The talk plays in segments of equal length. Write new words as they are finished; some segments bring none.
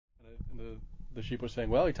the sheep was saying,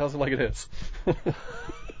 well, he tells it like it is.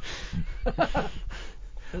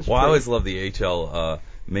 Well, I always love the H.L.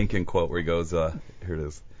 Mencken quote where he goes, here it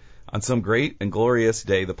is. On some great and glorious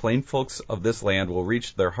day, the plain folks of this land will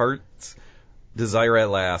reach their heart's desire at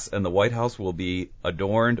last, and the White House will be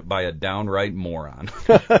adorned by a downright moron.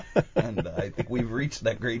 And I think we've reached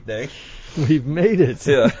that great day. We've made it.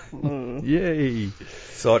 Yeah. Yay.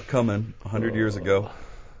 Saw it coming 100 years ago.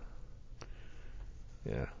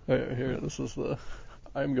 Yeah. Here, this is the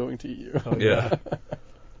I'm going to eat you. Oh, Yeah.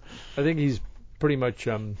 I think he's pretty much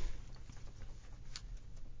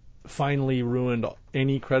finally ruined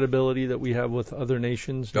any credibility that we have with other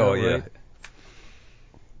nations now, Oh, yeah. right?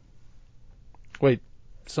 Wait,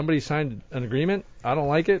 somebody signed an agreement? I don't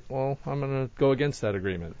like it? Well, I'm going to go against that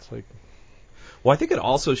agreement. It's like... Well, I think it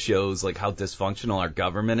also shows like how dysfunctional our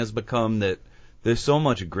government has become, that there's so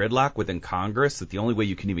much gridlock within Congress that the only way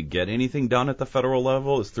you can even get anything done at the federal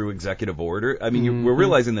level is through executive order. I mean, we're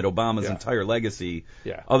realizing that Obama's entire legacy,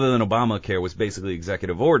 other than Obamacare, was basically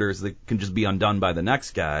executive orders that can just be undone by the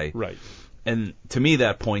next guy. Right. And to me,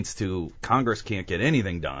 that points to Congress can't get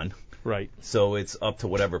anything done. Right. So it's up to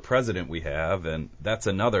whatever president we have, and that's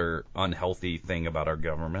another unhealthy thing about our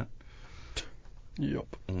government. Yep.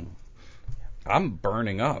 I'm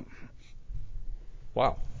burning up.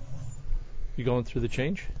 Wow. You going through the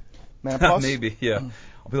change? Menopause? Maybe, yeah.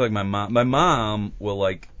 I'll be like my mom. My mom will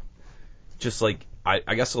like, just like,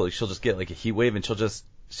 I guess like, she'll just get like a heat wave, and she'll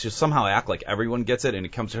somehow act like everyone gets it, and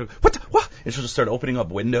it comes to her, what? And she'll just start opening up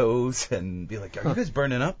windows and be like, are you guys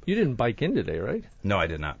burning up? You didn't bike in today, right? No, I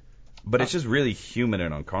did not. But it's just really humid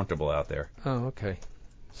and uncomfortable out there. Oh, okay.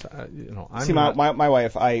 So, I'm See, my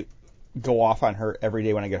wife, I go off on her every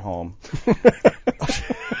day when I get home.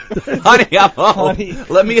 Honey, I'm home.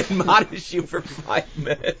 Let me admonish you for 5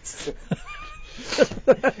 minutes.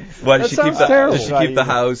 Why does she keep the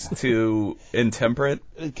house too intemperate?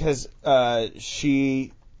 Because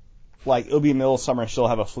she, like, it'll be the middle of summer and she'll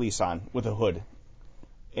have a fleece on with a hood.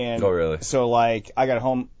 And oh, really? So, like, I got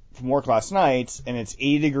home from work last night and it's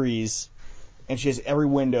 80 degrees and she has every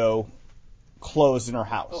window closed in her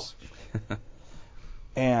house. Oh.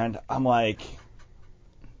 And I'm like,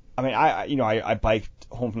 I mean, I biked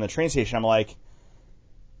home from the train station. I'm like,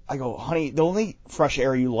 I go, honey, the only fresh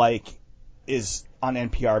air you like is on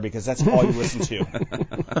NPR because that's all you listen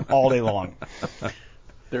to all day long.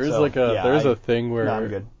 There is a thing where, I'm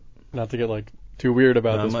good. Not to get like too weird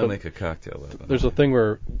about this, I might but make a cocktail. There's a thing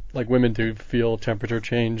where like women do feel temperature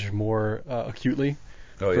change more acutely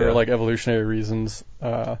for like evolutionary reasons,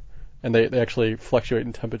 and they actually fluctuate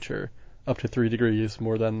in temperature up to 3 degrees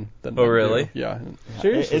more than oh, really? Yeah.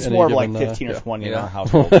 Seriously? It's more of like 15 or 20 in our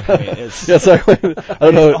household. I mean, it's, exactly.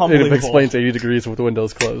 I don't know if it explains 80 degrees with the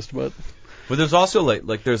windows closed, but there's also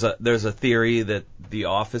like there's a theory that the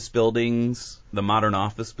office buildings, the modern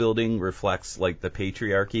office building reflects like the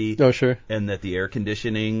patriarchy. Oh, sure. And that the air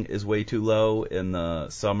conditioning is way too low in the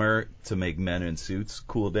summer to make men in suits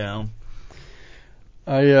cool down.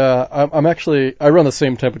 I'm actually, I run the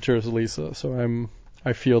same temperature as Lisa, so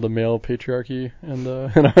I feel the male patriarchy in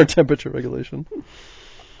our temperature regulation.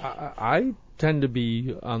 I tend to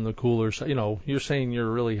be on the cooler side. You're saying you're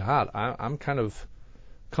really hot. I'm kind of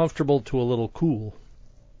comfortable to a little cool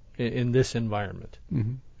in this environment.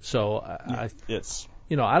 Mm-hmm. So I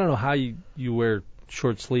don't know how you wear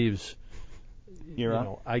short sleeves.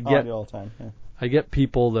 I get all the time. Yeah. I get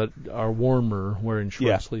people that are warmer wearing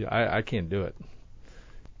short sleeves. I can't do it.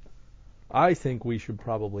 I think we should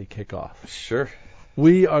probably kick off. Sure.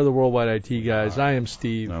 We are the Worldwide IT guys. I am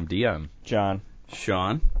Steve. I'm Dion. John.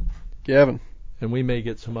 Sean. Gavin. And we may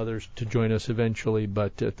get some others to join us eventually,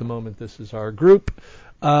 but at the moment this is our group.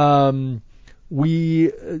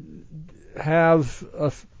 We have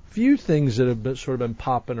a few things that have sort of been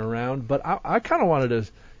popping around, but I kind of wanted to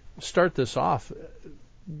start this off.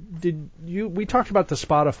 We talked about the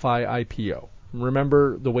Spotify IPO.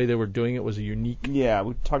 Remember the way they were doing it was a unique Yeah,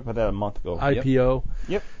 we talked about that a month ago. IPO.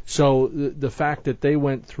 Yep. So the fact that they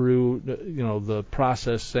went through the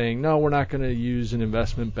process saying, no, we're not going to use an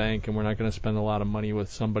investment bank and we're not going to spend a lot of money with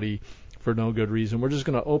somebody for no good reason. We're just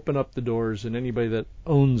going to open up the doors and anybody that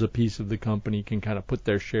owns a piece of the company can kind of put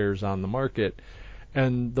their shares on the market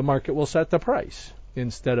and the market will set the price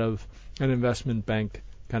instead of an investment bank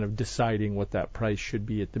kind of deciding what that price should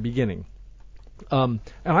be at the beginning. And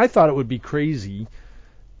I thought it would be crazy,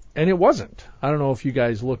 and it wasn't. I don't know if you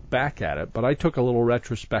guys look back at it, but I took a little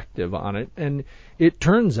retrospective on it, and it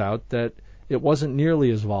turns out that it wasn't nearly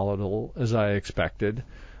as volatile as I expected.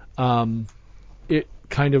 It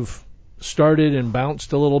kind of started and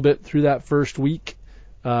bounced a little bit through that first week,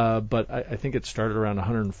 but I think it started around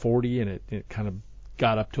 140, and it kind of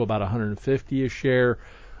got up to about $150 a share.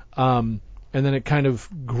 And then it kind of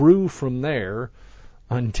grew from there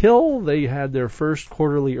until they had their first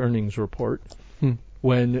quarterly earnings report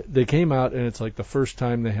when they came out, and it's like the first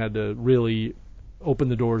time they had to really open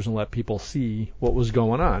the doors and let people see what was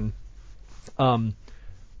going on.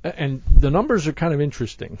 And the numbers are kind of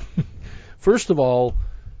interesting. First of all,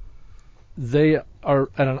 they are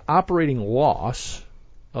at an operating loss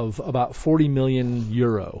of about 40 million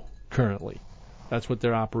euro currently. That's what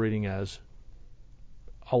they're operating as,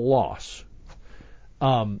 a loss.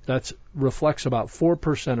 That reflects about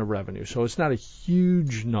 4% of revenue, so it's not a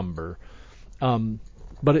huge number.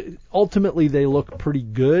 But ultimately, they look pretty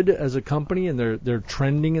good as a company, and they're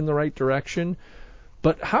trending in the right direction.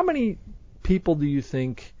 But how many people do you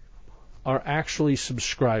think are actually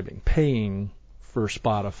subscribing, paying for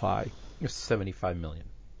Spotify? 75 million.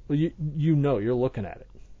 Well, you're looking at it.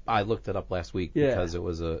 I looked it up last week because it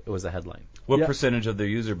was a headline. What percentage of their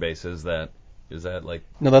user base is that? Is that like?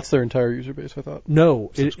 No, that's their entire user base, I thought.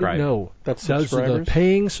 No, that's those subscribers. are the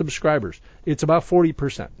paying subscribers. It's about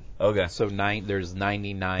 40%. Okay. So there's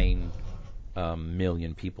 99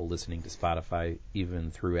 million people listening to Spotify,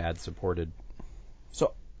 even through ad-supported.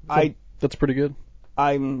 So that's pretty good.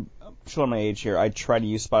 I'm showing my age here. I tried to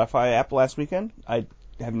use Spotify app last weekend. I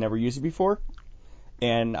have never used it before,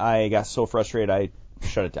 and I got so frustrated I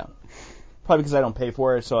shut it down. Probably because I don't pay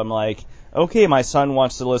for it, so I'm like, okay, my son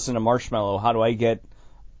wants to listen to Marshmello. How do I get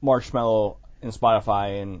Marshmello in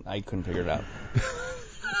Spotify? And I couldn't figure it out.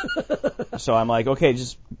 So I'm like, okay,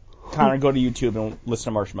 just kind of go to YouTube and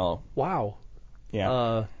listen to Marshmello. Wow.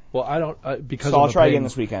 Yeah. Well, I don't because so I'll try again again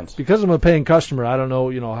this weekend. Because I'm a paying customer, I don't know,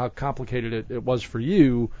 how complicated it was for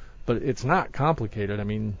you, but it's not complicated. I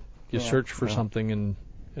mean, you search for something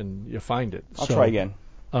and you find it. I'll try again.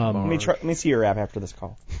 Let me see your app after this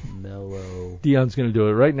call. Mellow. Dion's going to do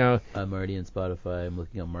it right now. I'm already in Spotify. I'm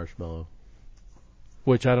looking at Marshmello.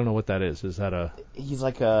 Which I don't know what that is. Is that a? He's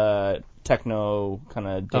like a techno kind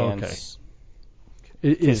of dance.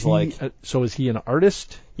 Okay. Is he? So is he an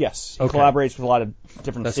artist? Yes. He collaborates with a lot of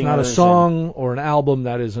different That's singers. That's not a song or an album.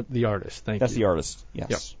 That is the artist. That's the artist. Yes.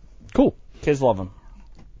 Yep. Cool. Kids love him.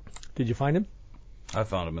 Did you find him? I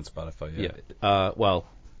found him on Spotify. Yeah.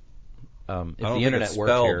 If the internet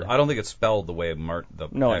worked here, I don't think it's spelled the way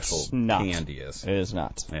the actual candy is. It is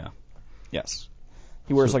not. Yeah. Yes.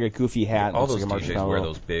 He wears like a goofy hat. All those like DJs wear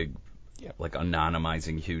those big, like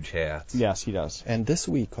anonymizing huge hats. Yes, he does. And this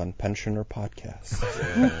week on Pensioner Podcast.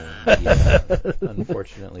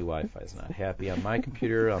 Unfortunately, Wi-Fi's not happy on my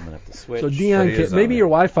computer. I'm gonna have to switch. So Dion, maybe your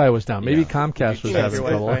Wi-Fi was down. Maybe Comcast was having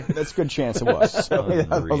trouble. That's a good chance it was. So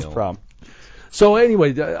that was the problem. So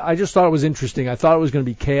anyway, I just thought it was interesting. I thought it was going to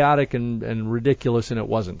be chaotic and ridiculous, and it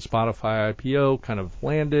wasn't. Spotify IPO kind of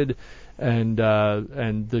landed, and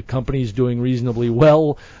the company's doing reasonably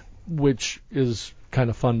well, which is kind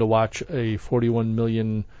of fun to watch. A 41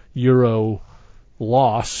 million euro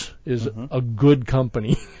loss is a good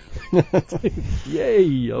company.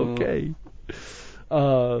 Yay! Okay.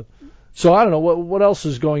 So I don't know what else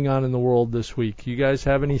is going on in the world this week. You guys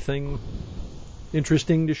have anything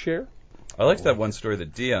interesting to share? I liked that one story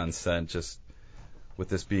that Dion sent, just with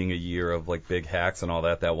this being a year of like big hacks and all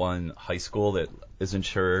that. That one high school that isn't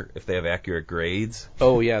sure if they have accurate grades.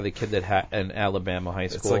 Oh yeah, the kid that in Alabama high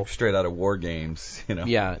school. It's like straight out of War Games,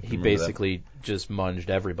 Yeah, he basically just munged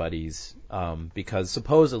everybody's because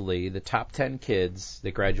supposedly the top 10 kids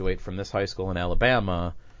that graduate from this high school in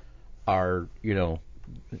Alabama are,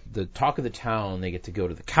 the talk of the town. They get to go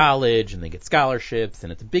to the college and they get scholarships,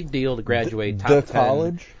 and it's a big deal to graduate top 10. The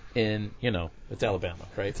college? It's Alabama,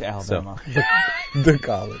 right? It's Alabama. So, the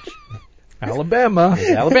college. Alabama. It's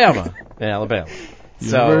Alabama. In Alabama.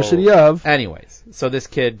 University of. Anyways, so this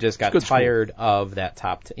kid just got tired of that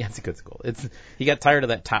top 10. Yeah, it's a good school. He got tired of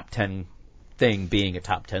that top 10 thing being a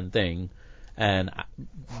top 10 thing, and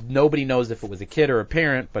nobody knows if it was a kid or a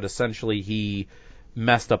parent, but essentially he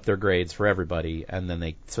messed up their grades for everybody, and then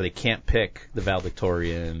they can't pick the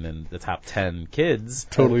valedictorian and the top 10 kids.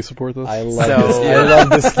 Totally support this. I love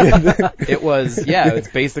this kid. It's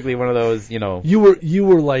basically one of those, You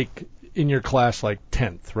were like in your class like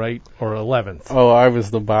 10th, right? Or 11th. Oh, I was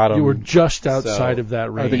the bottom. You were just outside of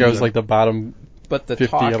that range. I think I was like the bottom but the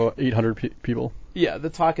 50 out of 800 people. Yeah, the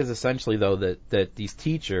talk is essentially, though, that these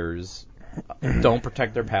teachers don't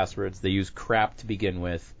protect their passwords. They use crap to begin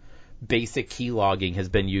with. Basic key logging has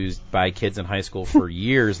been used by kids in high school for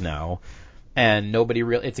years now, and nobody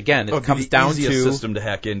really. It comes down to the easiest system to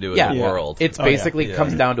hack into in the world. It's basically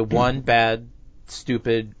comes down to one bad,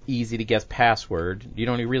 stupid, easy to guess password. You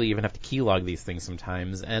don't really even have to key log these things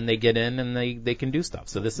sometimes, and they get in and they can do stuff.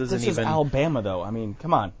 So this is Alabama, though. I mean,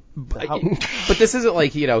 come on. But this isn't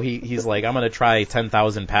like, he's like, I'm going to try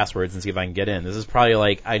 10,000 passwords and see if I can get in. This is probably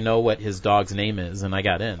like, I know what his dog's name is and I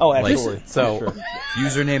got in. Oh, absolutely. Like, so sure.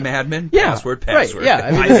 Username admin, yeah, password. Right, yeah,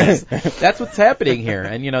 I mean, that's what's happening here.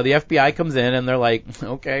 And, the FBI comes in and they're like,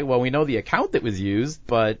 okay, well, we know the account that was used,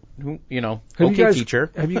 but,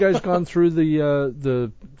 teacher. Have you guys gone through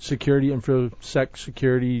the security, InfoSec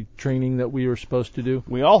security training that we were supposed to do?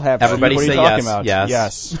 We all have. Everybody what say are you talking yes, about? yes.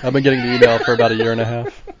 Yes. I've been getting the email for about a year and a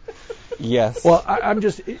half. Yes. Well,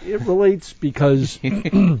 it relates because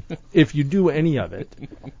if you do any of it,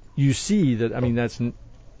 you see that, that's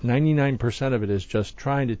 99% of it is just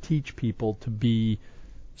trying to teach people to be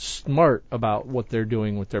smart about what they're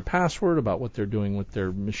doing with their password, about what they're doing with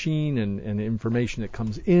their machine and information that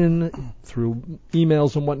comes in through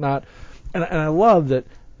emails and whatnot. And I love that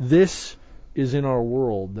this is in our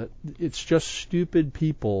world, that it's just stupid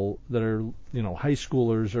people that are, high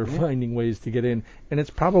schoolers are finding ways to get in. And it's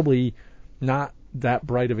probably not that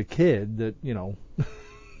bright of a kid that,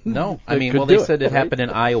 No, they said it happened in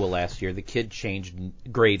Iowa last year. The kid changed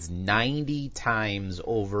grades 90 times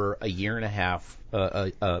over a year and a half,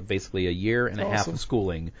 basically a year and a half of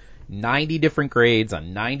schooling. 90 different grades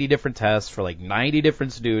on 90 different tests for like 90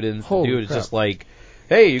 different students. Holy the dude is crap. just like,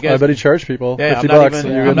 hey, you guys. I bet he charged people Yeah,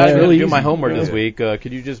 $50. I'm not even really do my homework this week.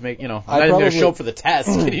 Could you just make, I'm not even going to show up for the test.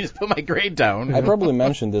 Can you just put my grade down? I probably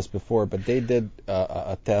mentioned this before, but they did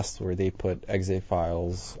a test where they put exe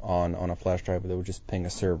files on a flash drive that would just ping a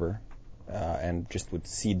server and just would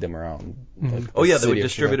seed them around. Like, they would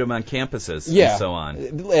distribute them on campuses and so on.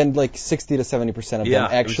 And like 60 to 70% of them Yeah,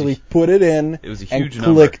 actually put it in It was a huge and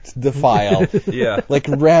number. clicked the file. Yeah. Like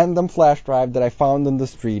random flash drive that I found in the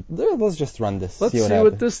street. Let's just run this. Let's see what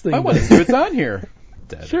happens. this thing I want to does. see what's on here.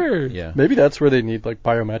 Dead. Sure. Yeah. Maybe that's where they need like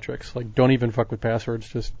biometrics. Like, don't even fuck with passwords.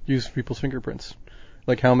 Just use people's fingerprints.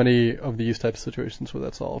 Like, how many of these types of situations would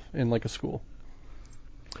that solve in like a school?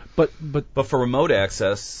 But for remote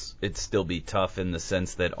access, it'd still be tough in the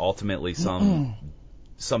sense that ultimately some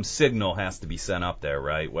signal has to be sent up there,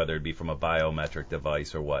 right? Whether it be from a biometric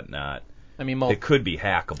device or whatnot. It could be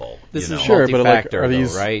hackable. This is Sure, but like, multi-factor, are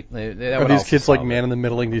these though, right? Are these kids like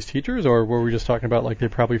man-in-the-middling these teachers, or were we just talking about like they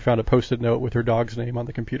probably found a Post-it note with her dog's name on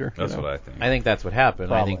the computer? That's what I think. I think that's what happened.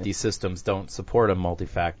 Probably. I think these systems don't support a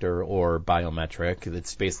multi-factor or biometric.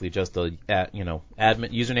 It's basically just a username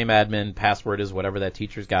admin, password is whatever that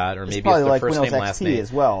teacher's got, or maybe it's probably their like first Windows name, last XP name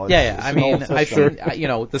as well. Yeah. It's I an mean, old I've system.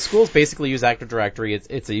 seen, the schools basically use Active Directory.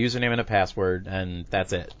 It's a username and a password, and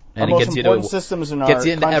that's it. And Our it most gets you important to systems in our gets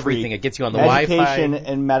you into country, everything. It gets you on the education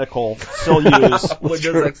Wi-Fi. and medical still use. Windows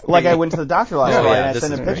XP. Like I went to the doctor last night and I this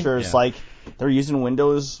sent is him great. pictures. Yeah. Like they're using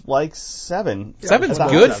Windows like 7. 7's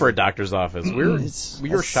About good 7. for a doctor's office. We were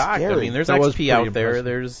That's shocked. scary. I mean, there's That was XP pretty out there. impressive.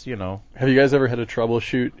 There's Have you guys ever had to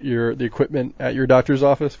troubleshoot the equipment at your doctor's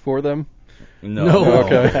office for them? No.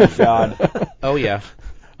 Okay. Thank God. Oh yeah.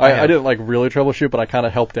 I didn't like really troubleshoot, but I kind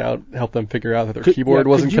of helped them figure out that their keyboard could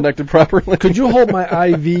wasn't you- connected properly. could you hold my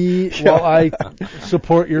IV while I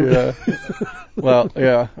support your... Yeah. Well,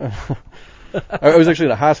 yeah. I was actually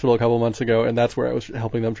in a hospital a couple months ago, and that's where I was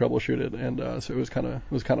helping them troubleshoot it, and so it was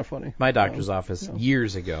kind of funny. My doctor's office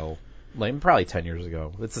years ago, like probably 10 years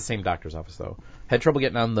ago. It's the same doctor's office though. Had trouble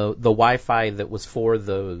getting on the Wi-Fi that was for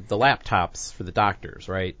the laptops for the doctors,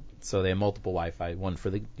 right? So they have multiple Wi-Fi, one for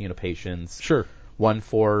the patients. Sure. One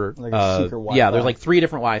for Like a secret Wi-Fi. yeah, there's like 3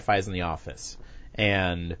 different Wi-Fis in the office,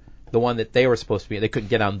 and the one that they were supposed to be, they couldn't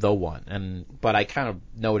get on the one, but I kind of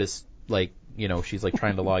noticed like she's like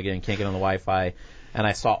trying to log in, can't get on the Wi-Fi, and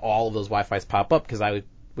I saw all of those Wi-Fis pop up because I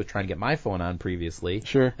was trying to get my phone on previously.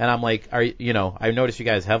 Sure. And I'm like, I noticed you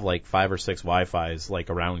guys have like 5 or 6 Wi-Fis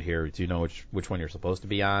like around here. Do you know which one you're supposed to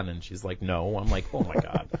be on? And she's like, no. I'm like, oh my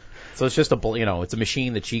god. So it's just it's a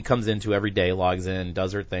machine that she comes into every day, logs in,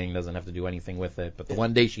 does her thing, doesn't have to do anything with it. But the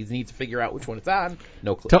one day she needs to figure out which one it's on,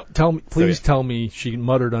 no clue. Tell me, please tell me, she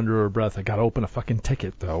muttered under her breath, I gotta open a fucking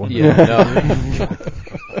ticket though. Yeah, no.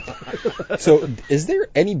 So, is there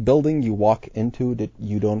any building you walk into that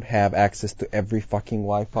you don't have access to every fucking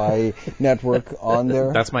Wi-Fi network on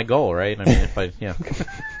there? That's my goal, right? I mean, if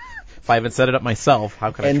I haven't set it up myself,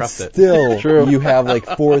 how can I trust it? And still, you have like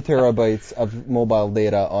 4 terabytes of mobile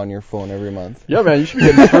data on your phone every month. Yeah, man, you should be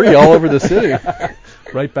getting free all over the city.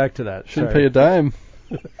 Right back to that. Shouldn't Sorry. pay a dime.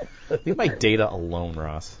 Leave my data alone,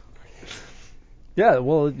 Ross. Yeah,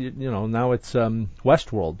 well, now it's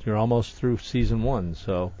Westworld. You're almost through season 1,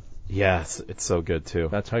 so Yes, it's so good too.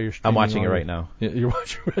 that's how you're I'm streaming watching it all right now. You're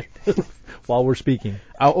watching it right now while we're speaking.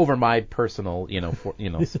 Over my personal,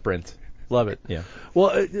 sprint. Love it. Yeah.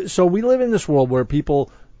 Well, so we live in this world where people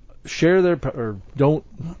share their or don't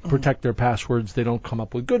protect their passwords. They don't come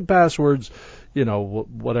up with good passwords,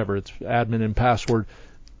 whatever. It's admin and password.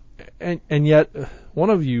 And yet, one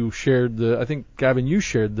of you shared I think, Gavin, you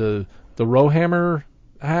shared the Rowhammer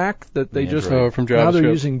hack that they just from JavaScript. Now they're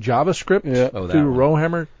using JavaScript to do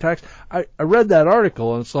Rowhammer attacks. I read that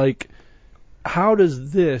article, and it's like, how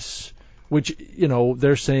does this, which,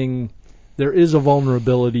 they're saying there is a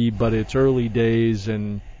vulnerability, but it's early days,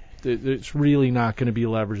 and it's really not going to be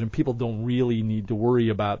leveraged, and people don't really need to worry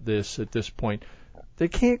about this at this point. They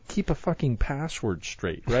can't keep a fucking password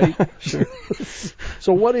straight, right? Sure.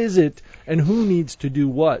 So what is it, and who needs to do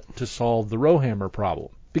what to solve the Rowhammer problem?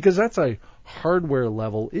 Because that's a hardware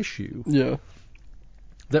level issue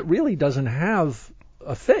that really doesn't have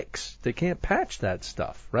a fix. They can't patch that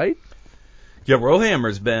stuff, right? Yeah,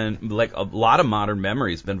 Rowhammer's been, like, a lot of modern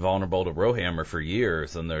memory has been vulnerable to Rowhammer for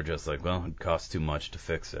years, and they're just like, well, it costs too much to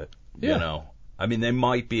fix it. I mean, they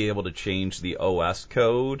might be able to change the OS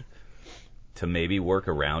code to maybe work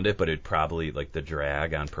around it, but it'd probably, like, the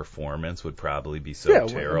drag on performance would probably be so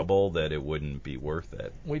terrible that it wouldn't be worth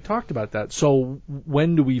it. We talked about that. So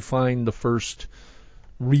when do we find the first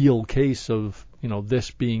real case of,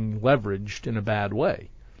 this being leveraged in a bad way?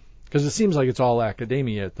 Because it seems like it's all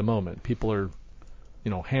academia at the moment. People are,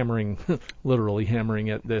 literally hammering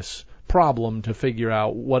at this problem to figure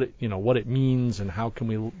out what it means and how can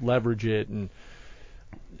we leverage it, and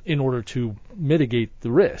in order to mitigate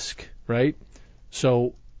the risk, right?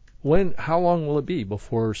 So how long will it be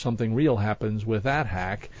before something real happens with that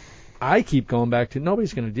hack? I keep going back to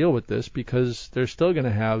nobody's going to deal with this because they're still going to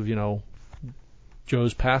have,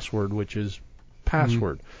 Joe's password, which is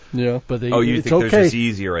password. Yeah. But you think there's just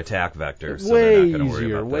easier attack vectors, so they're not going to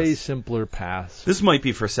worry about this. Way simpler paths. This might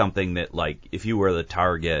be for something that, like, if you were the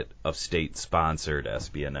target of state-sponsored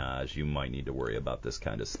espionage, you might need to worry about this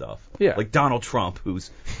kind of stuff. Yeah. Like Donald Trump,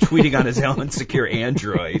 who's tweeting on his insecure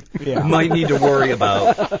Android, might need to worry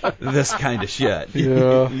about this kind of shit.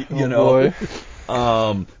 Yeah. Boy.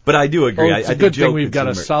 But I do agree. It's a good thing we've got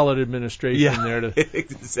a solid administration there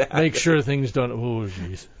to make sure things don't. Oh,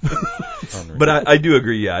 jeez. But I do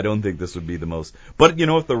agree. Yeah, I don't think this would be the most. But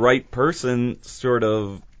if the right person sort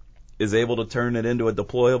of is able to turn it into a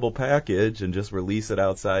deployable package and just release it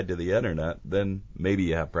outside to the internet, then maybe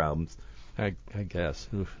you have problems. I guess.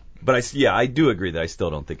 Oof. But I do agree that I still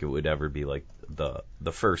don't think it would ever be like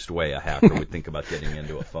the first way a hacker would think about getting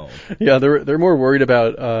into a phone. Yeah, they're more worried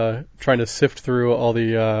about trying to sift through all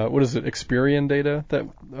the Experian data that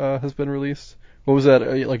has been released. What was that,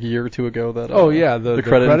 like a year or two ago? That the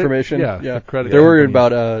credit information. Yeah, the credit. They're worried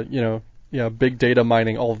about big data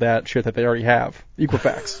mining all of that shit that they already have.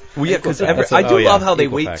 Equifax. Well, yeah, because I do love how they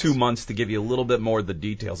wait 2 months to give you a little bit more of the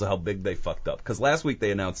details of how big they fucked up. Because last week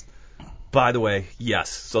they announced, by the way, yes,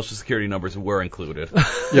 Social Security numbers were included.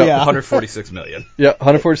 Yeah. 146 million. Yeah,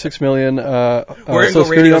 146 million. We're going to go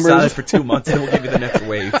radio silent for 2 months, and we'll give you the next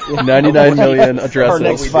wave. 99 million addresses. Our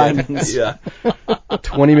next findings. Yeah.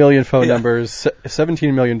 20 million phone numbers.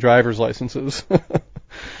 17 million driver's licenses.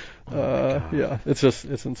 It's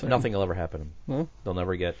insane. Nothing will ever happen. Huh? They'll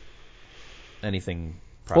never get anything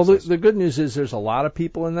processed. Well, the good news is there's a lot of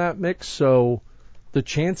people in that mix, so the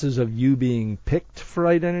chances of you being picked for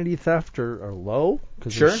identity theft are low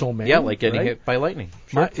because there's so many. Yeah, like getting hit by lightning.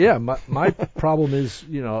 Sure. My problem is,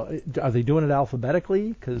 are they doing it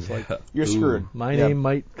alphabetically? Because you're screwed. My name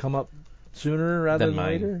might come up sooner rather than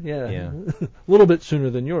later. Yeah. A little bit sooner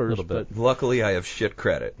than yours. But luckily, I have shit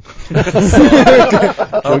credit. Joke's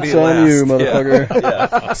on you, motherfucker.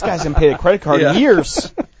 Yeah. This guy hasn't paid a credit card in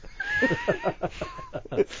years.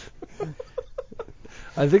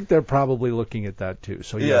 I think they're probably looking at that too.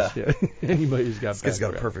 So yes, anybody's got. This guy's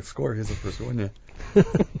got a perfect score. He's the first one. Yeah.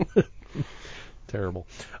 Terrible.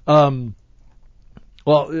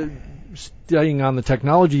 Staying on the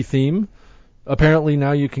technology theme, apparently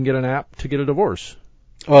now you can get an app to get a divorce.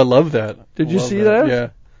 Oh, I love that. Did you see that? Yeah.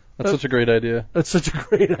 That's such a great idea. That's such a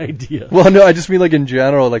great idea. Well, no, I just mean like in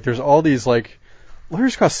general, like there's all these like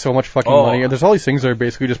lawyers cost so much fucking money, and there's all these things that are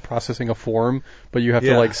basically just processing a form, but you have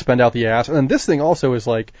to like spend out the ass. And then this thing also is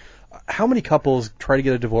like, how many couples try to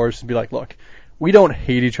get a divorce and be like, look, we don't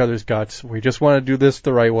hate each other's guts. We just want to do this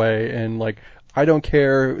the right way, and like, I don't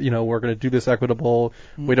care, we're going to do this equitable.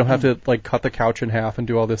 Mm-hmm. We don't have to like cut the couch in half and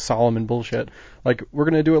do all this Solomon bullshit. Like, we're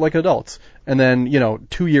going to do it like adults. And then,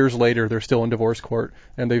 2 years later, they're still in divorce court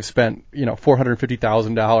and they've spent,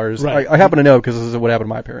 $450,000. Right. I happen to know because this is what happened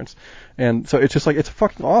to my parents. And so it's just like, it's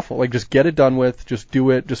fucking awful. Like, just get it done with, just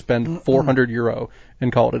do it, just spend 400 euro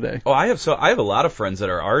and call it a day. Oh, I have a lot of friends that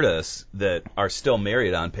are artists that are still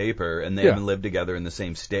married on paper, and they haven't lived together in the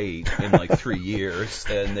same state in like 3 years,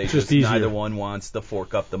 and they just neither one wants to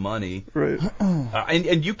fork up the money. Right.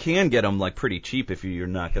 And you can get them like pretty cheap if you're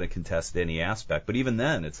not going to contest any aspect, but even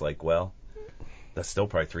then, it's like, well, that's still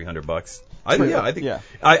probably $300.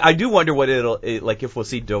 I do wonder what like if we'll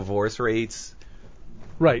see divorce rates.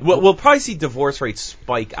 Right. We'll probably see divorce rates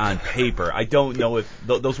spike on paper. I don't know if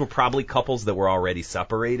those were probably couples that were already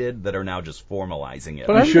separated that are now just formalizing it.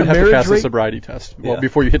 But you should have to pass the sobriety test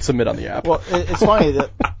before you hit submit on the app. Well, it's funny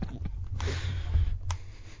that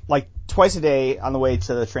like twice a day on the way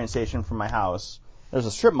to the train station from my house, there's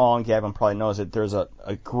a strip mall, and Gavin probably knows it. There's a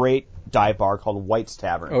great dive bar called White's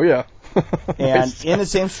Tavern. Oh, yeah. And in the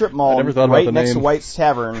same strip mall, right next to White's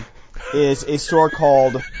Tavern, is a store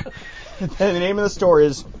called... The name of the store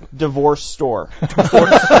is Divorce Store.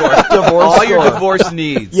 Divorce Store. All your divorce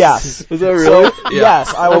needs. Yes. Is that really? So,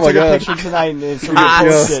 yes. I will take a picture tonight and it's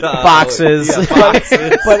posted. Boxes.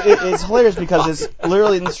 But it's hilarious because it's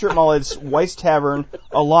literally in the strip mall. It's White's Tavern,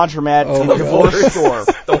 a laundromat, and a divorce store.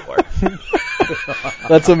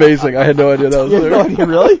 That's amazing. I had no idea that was there. No idea,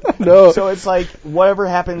 really? No. So it's like whatever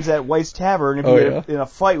happens at White's Tavern, if you're in a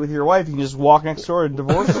fight with your wife, you can just walk next door to a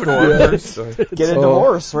divorce store, get a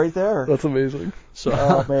divorce right there. That's amazing. So,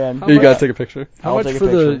 oh man, you gotta take a picture. How much for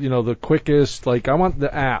the quickest? Like, I want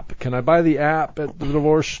the app. Can I buy the app at the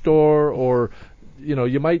divorce store, or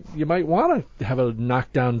you might want to have a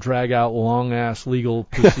knockdown, drag out, long ass legal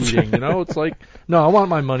proceeding. It's like, no, I want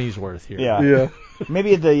my money's worth here. Yeah.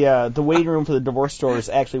 Maybe the waiting room for the divorce store is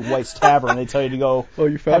actually White's Tavern. They tell you to go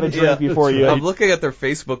have a drink before you. I'm looking at their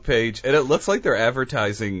Facebook page, and it looks like they're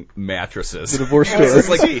advertising mattresses. The divorce store. It's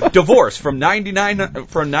like divorce from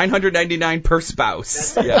 $999 per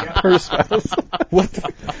spouse. Yeah, per spouse. What?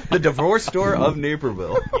 The divorce store of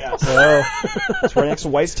Naperville. Yes. Oh, it's right next to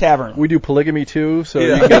White's Tavern. We do polygamy too, so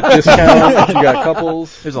you can get discounts. You got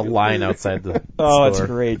couples. There's a line outside the store. Oh, it's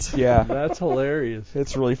great. Yeah, that's hilarious.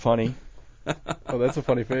 It's really funny. Oh, that's a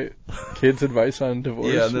funny fate. Kids' advice on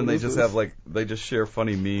divorce. Yeah, and then they just have they just share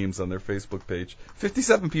funny memes on their Facebook page.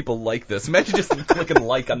 57 people like this. Imagine just clicking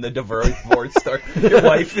like on the divorce store. Your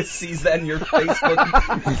wife sees that in your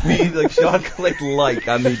Facebook feed. Like, Sean clicked like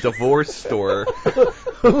on the divorce store.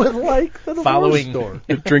 Who would like the divorce store?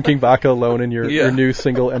 You're drinking vodka alone in your new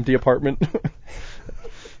single empty apartment.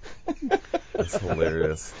 That's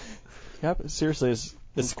hilarious. Yep, seriously,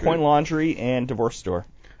 it's coin laundry and divorce store.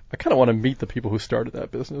 I kind of want to meet the people who started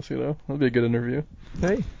that business, That'd be a good interview.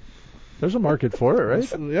 Hey, there's a market for it, right?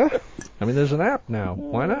 Yeah. I mean, there's an app now.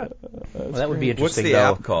 Why not? Well, that would be interesting. What's the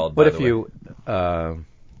app called? What if you...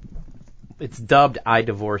 it's dubbed I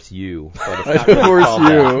Divorce You, but it's not I Divorce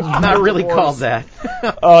You. It's not really called that.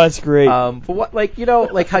 Oh, that's great. But what, like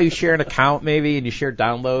how you share an account maybe, and you share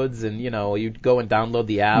downloads, and you go and download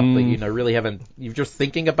the app, but really haven't. You're just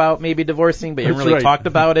thinking about maybe divorcing, but you haven't really talked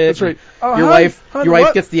about it. That's right. Oh, your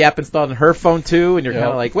wife gets the app installed on her phone too, and you're kind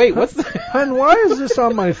of like, wait, what's? Hon, why is this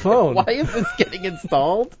on my phone? Why is this getting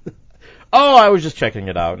installed? Oh, I was just checking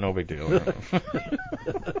it out. No big deal.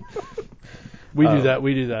 We do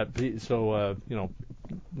that. So,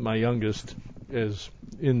 my youngest is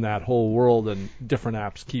in that whole world, and different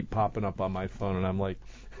apps keep popping up on my phone, and I'm like,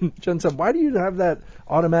 Jen said, why do you have that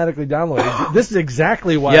automatically downloaded? This is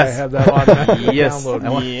exactly why I have that automatically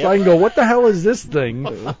downloaded. So I can go, what the hell is this thing?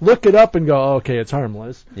 Look it up and go, oh, okay, it's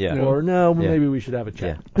harmless. Yeah. Or, no, maybe we should have a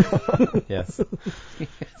chat. Yeah. Yes.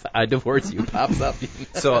 I Divorce You pops up.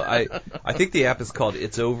 So I think the app is called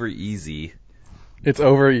It's Over Easy. It's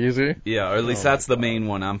over easy? Yeah, or at least that's the main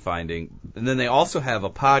one I'm finding. And then they also have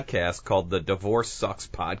a podcast called the Divorce Sucks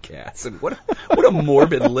Podcast. And what a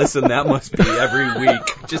morbid listen that must be every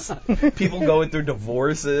week. Just people going through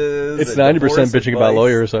divorces. It's 90% bitching about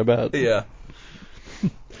lawyers, I bet. Yeah.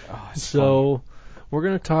 So we're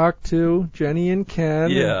going to talk to Jenny and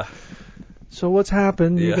Ken. Yeah. So what's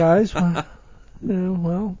happened, you guys?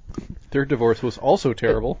 Well, their divorce was also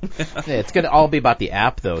terrible. Yeah, it's going to all be about the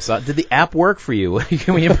app, though. So, did the app work for you?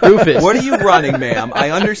 Can we improve it? What are you running, ma'am? I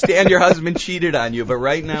understand your husband cheated on you, but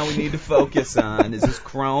right now we need to focus on, is this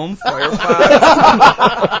Chrome, Firefox?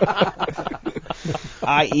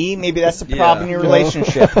 IE, maybe that's the problem in your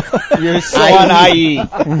relationship. You're still on IE. You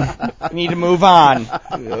need to move on.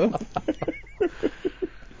 Yeah.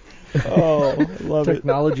 Oh, love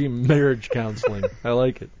Technology marriage counseling. I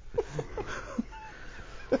like it.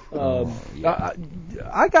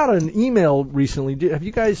 I got an email recently. Have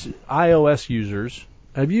you guys, iOS users,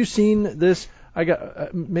 have you seen this? I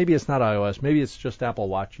got maybe it's not iOS, maybe it's just Apple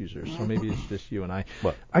Watch users, so maybe it's just you and I.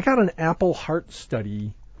 What? I got an Apple Heart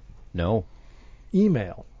Study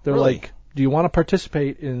email. They're Really? like, do you want to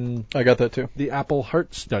participate in I got that too. the Apple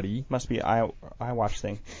Heart Study, Must be iWatch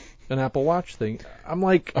thing. an Apple Watch thing? I'm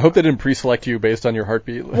like, I hope they didn't pre-select you based on your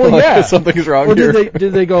heartbeat. well, Like, yeah, something's wrong or here.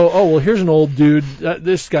 did they go, oh well, here's an old dude,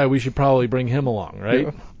 this guy, we should probably bring him along,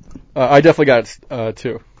 right? Yeah. I definitely got it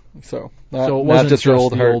two. So not, So it not wasn't just your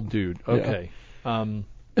old the heart. old dude. Okay.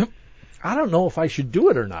 I don't know if I should do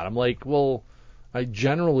it or not. I'm like, well, I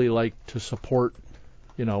generally like to support,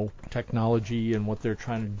 technology and what they're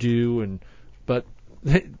trying to do, but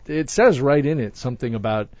it says right in it something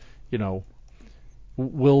about,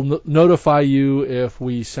 we'll notify you if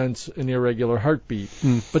we sense an irregular heartbeat.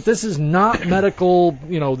 But this is not medical,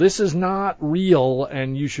 this is not real,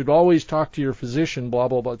 and you should always talk to your physician, blah,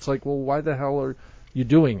 blah, blah. It's like, well, why the hell are you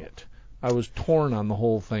doing it? I was torn on the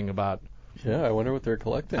whole thing about... Yeah, I wonder what they're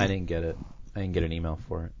collecting. I didn't get it. I didn't get an email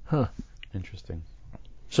for it. Huh. Interesting.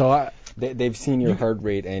 So They've seen your heart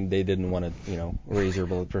rate and they didn't want to, raise your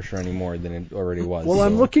blood pressure any more than it already was. Well,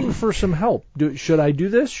 I'm looking for some help. Should I do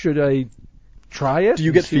this? Should I try it? Do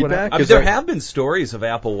you get feedback? There have been stories of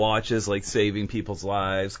Apple Watches like saving people's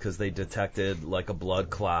lives because they detected like a blood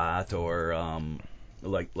clot or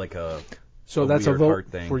like a So that's a weird vote heart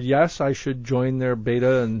thing. for yes. I should join their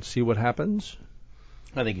beta and see what happens.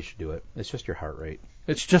 I think you should do it. It's just your heart rate.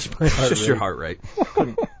 It's just my heart It's just rate. your heart rate.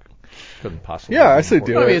 Couldn't possibly. Yeah, I be say more.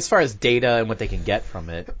 do I it. mean, as far as data and what they can get from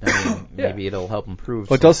it, maybe it'll help improve.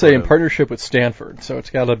 Well, it some does say sort in of- partnership with Stanford, so it's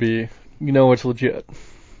got to be, it's legit.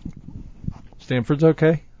 Stanford's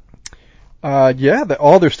okay. Yeah,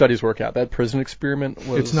 all their studies work out. That prison experiment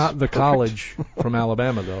was. It's not the perfect. college from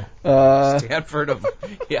Alabama, though. Stanford of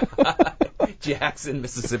Jackson,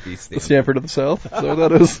 Mississippi. Stanford of the South. So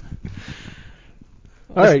that is.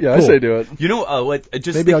 All right, Yeah, cool. I say do it.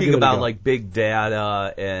 Just Maybe I'll thinking give it a about go. like big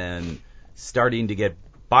data and starting to get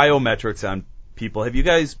biometrics on people. Have you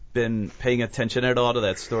guys been paying attention at all to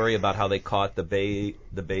that story about how they caught the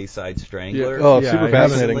Bayside Strangler? Oh, Yeah, super I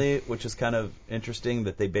fascinating. recently, which is kind of interesting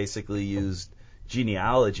that they basically used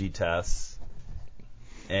genealogy tests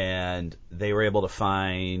and they were able to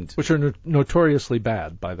find. Which are notoriously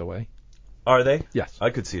bad, by the way. Are they? Yes. I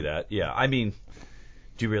could see that. Yeah. I mean,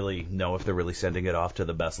 do you really know if they're really sending it off to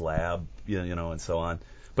the best lab, and so on?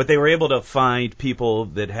 But they were able to find people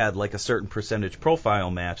that had like a certain percentage profile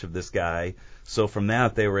match of this guy. So from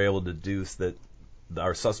that, they were able to deduce that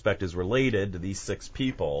our suspect is related to these 6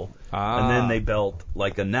 people. And then they built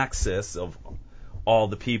like a nexus of all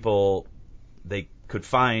the people they could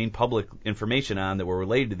find public information on that were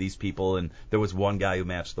related to these people. And there was one guy who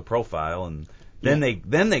matched the profile. And then they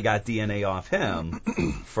got DNA off him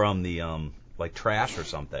from the like trash or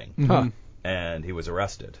something. Huh. And he was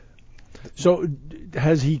arrested. So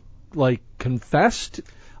has he confessed?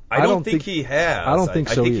 I don't think he has. I don't think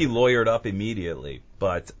so I think he either. lawyered up immediately,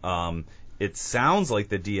 but it sounds like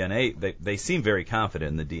the DNA. They seem very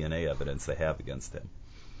confident in the DNA evidence they have against him.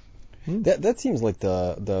 That seems like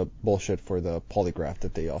the bullshit for the polygraph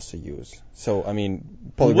that they also use. So, I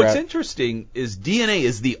mean, What's polygraph... interesting is DNA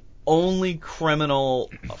is the only criminal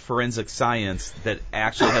forensic science that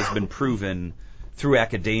actually has been proven through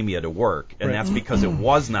academia to work, and that's because it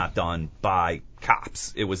was not done by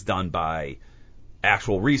cops. It was done by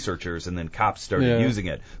actual researchers, and then cops started using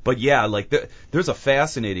it. But yeah, like there's a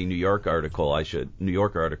fascinating New York article I should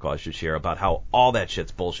share about how all that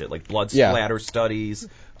shit's bullshit, like blood splatter studies.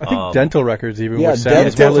 I think dental records even, yeah, which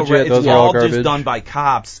sounds more legit, those it's are all all garbage. just done by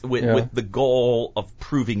cops with the goal of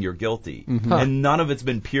proving you're guilty, and none of it's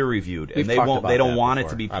been peer reviewed, and We've they talked won't. about They don't that want it before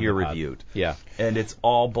to be on peer the pod. reviewed. Yeah. And it's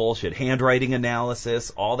all bullshit. Handwriting analysis,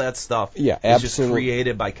 all that stuff. Yeah, is just absolutely.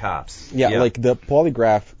 created by cops. Yeah, like the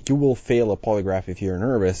polygraph, you will fail a polygraph if you're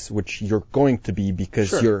nervous, which you're going to be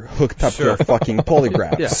because you're hooked up to a fucking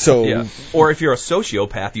polygraph. Yeah. So, Yeah. Or if you're a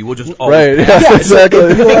sociopath, you will just always Right, pass yeah, it exactly.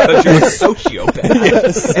 because you're a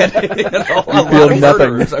sociopath. And, a lot feel of nothing.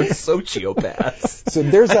 murderers are sociopaths. so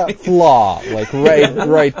there's a flaw, like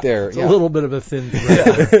right there. It's a little bit of a thin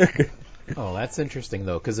thread. Oh, that's interesting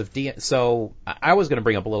though, because if so I was going to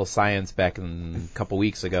bring up a little science back a couple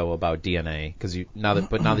weeks ago about DNA, because now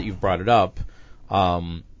that you've brought it up,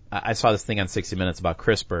 I saw this thing on 60 Minutes about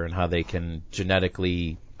CRISPR and how they can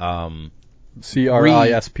genetically CRISPR,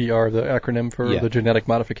 the acronym for Yeah. the genetic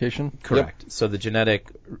modification. correct. So the genetic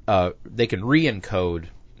they can re-encode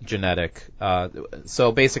genetic.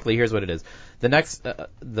 So basically, here's what it is. The next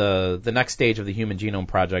the next stage of the Human Genome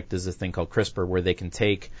Project is this thing called CRISPR, where they can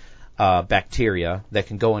take bacteria that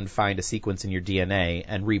can go and find a sequence in your DNA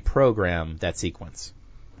and reprogram that sequence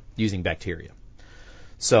using bacteria.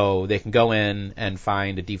 So they can go in and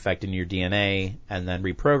find a defect in your DNA and then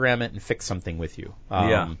reprogram it and fix something with you.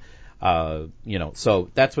 So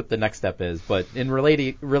that's what the next step is. But in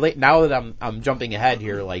now that I'm jumping ahead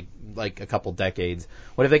here, like a couple decades,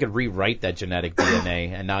 what if they could rewrite that genetic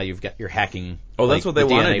DNA and now you're hacking? Oh, that's what they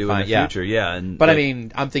want to do in the future, yeah. But I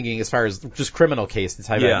mean, I'm thinking as far as just criminal case, the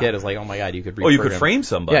type I get is like, oh my god, you could reprogram. Oh, you could frame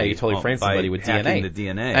somebody. Yeah, you could totally frame somebody with DNA. The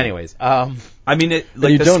DNA. Anyways, I mean,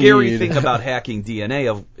 the scary thing about hacking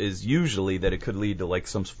DNA is usually that it could lead to like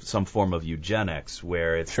some form of eugenics,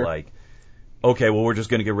 where it's like, okay, well, we're just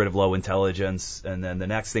going to get rid of low intelligence, and then the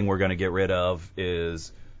next thing we're going to get rid of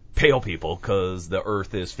is pale people because the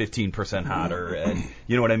Earth is 15% hotter, and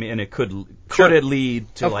you know what I mean. And it could it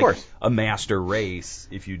lead to a master race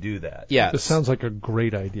if you do that? Yeah, this sounds like a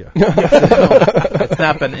great idea. It's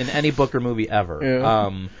not been in any book or movie ever.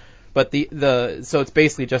 Yeah. But so it's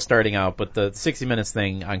basically just starting out. But the 60 Minutes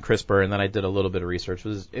thing on CRISPR, and then I did a little bit of research.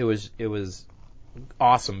 It was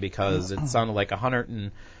awesome because it sounded like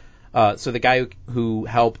so the guy who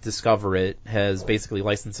helped discover it has basically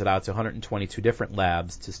licensed it out to 122 different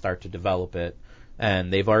labs to start to develop it,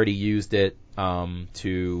 and they've already used it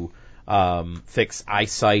to fix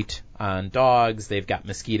eyesight on dogs. They've got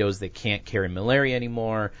mosquitoes that can't carry malaria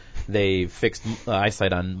anymore. They've fixed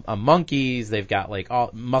eyesight on monkeys. They've got like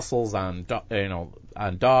all muscles on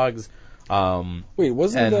dogs. And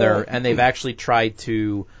they've actually tried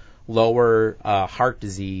to lower heart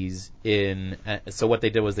disease so what they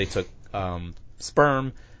did was they took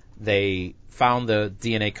sperm, they found the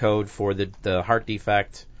DNA code for the heart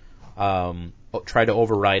defect, tried to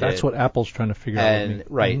override it. That's what Apple's trying to figure out.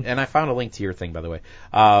 Right, and I found a link to your thing, by the way.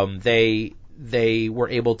 They were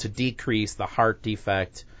able to decrease the heart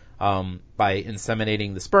defect by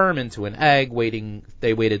inseminating the sperm into an egg.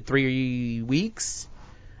 They waited 3 weeks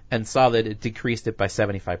and saw that it decreased it by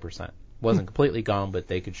 75%. Wasn't completely gone, but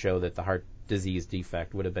they could show that the heart disease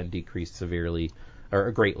defect would have been decreased severely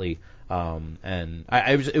or greatly. And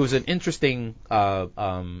it was an interesting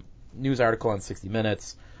news article on 60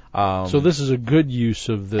 Minutes. So this is a good use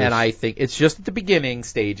of this. And I think it's just at the beginning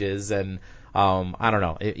stages, and I don't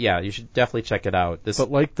know. You should definitely check it out.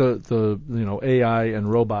 But like the AI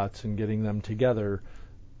and robots and getting them together,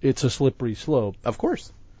 it's a slippery slope. Of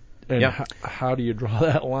course. And how do you draw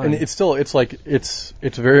that line? And it's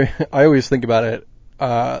very. I always think about it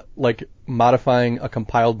like modifying a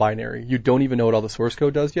compiled binary. You don't even know what all the source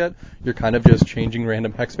code does yet. You're kind of just changing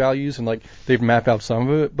random hex values, and like they've mapped out some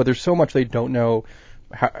of it, but there's so much they don't know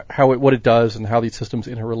what it does and how these systems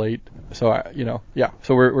interrelate. So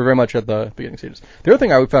So we're very much at the beginning stages. The other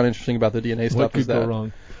thing I found interesting about the DNA stuff is that what could go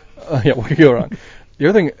wrong? What could go wrong? The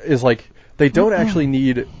other thing is like they don't actually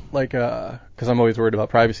need because I'm always worried about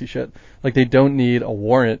privacy shit. Like they don't need a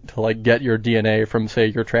warrant to like get your DNA from say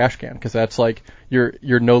your trash can, because that's like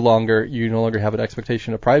you no longer have an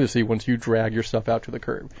expectation of privacy once you drag your stuff out to the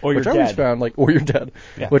curb. Or you're dead. Or you're dead.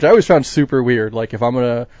 Yeah. Which I always found super weird. Like if I'm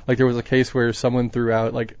gonna there was a case where someone threw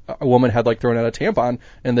out a woman had thrown out a tampon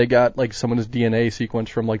and they got someone's DNA sequence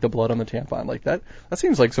from the blood on the tampon. Like that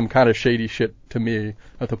seems like some kind of shady shit to me,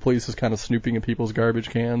 that the police is kind of snooping in people's garbage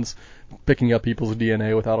cans, picking up people's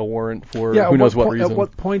DNA without a warrant for who knows what reason. At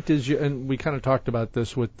what point and we kind of talked about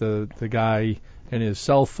this with the guy and his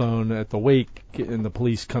cell phone at the wake and the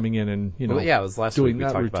police coming in and it was last doing week we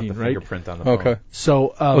that talked routine, about the right? fingerprint on the phone. Okay.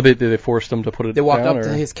 So they forced him to put it. They walked down, up or?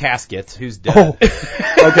 to his casket. Who's dead? Oh,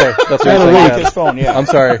 okay. That's what his phone. Yeah. I'm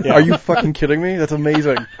sorry. Yeah. Are you fucking kidding me? That's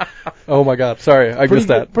amazing. Oh my god. Sorry, I missed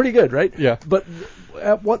that. Pretty good, right? Yeah. But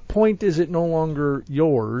at what point is it no longer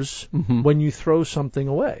yours when you throw something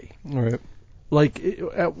away? All right. Like,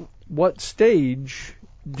 at what stage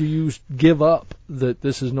do you give up that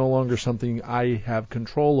this is no longer something I have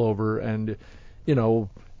control over and,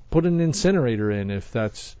 put an incinerator in if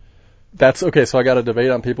that's okay. So I got a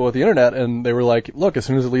debate on people with the internet, and they were like, look, as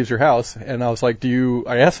soon as it leaves your house, and I was like,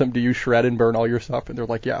 I asked them, do you shred and burn all your stuff? And they're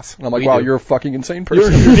like, yes. And I'm like, wow, you're a fucking insane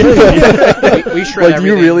person. we shred everything. Do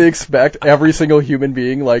you really expect every single human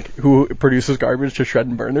being who produces garbage to shred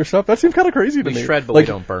and burn their stuff? That seems kind of crazy to me. We shred, but we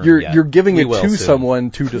don't burn. You're giving it to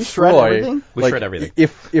someone to destroy. We shred everything.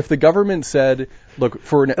 If the government said, look,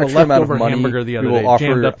 for an extra amount of money, hamburger the other we will day offer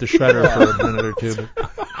jammed up the shredder for a minute or two.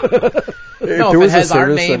 If it has our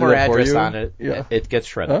name or address on it, it gets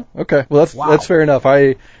shredded. Okay, well that's fair enough.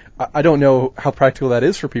 I don't know how practical that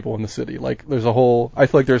is for people in the city. Like, I feel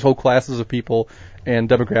like there's whole classes of people and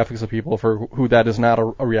demographics of people for who that is not a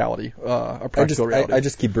reality, a practical reality. I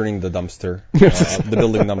just keep burning the dumpster, the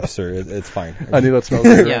building dumpster. It's fine. I knew that smells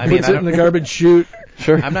good. Yeah, I mean, puts it in the garbage chute.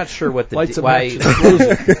 Sure. I'm not sure what why.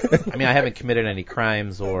 I mean, I haven't committed any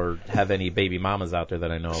crimes or have any baby mamas out there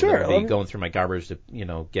that I know that would be going through my garbage to,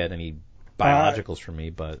 get any biologicals from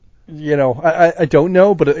me, but. I don't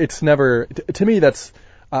know, but it's never, to me, that's,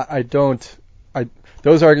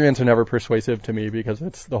 those arguments are never persuasive to me because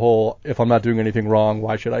it's the whole, if I'm not doing anything wrong,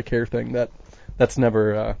 why should I care thing. That's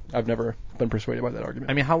never, I've never been persuaded by that argument.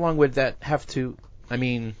 I mean, how long would that have to,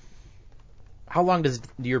 how long does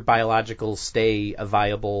your biologicals stay a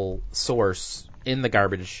viable source in the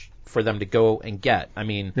garbage for them to go and get? I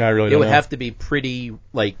mean, I really it would have to be pretty,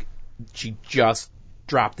 she just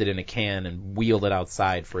dropped it in a can and wheeled it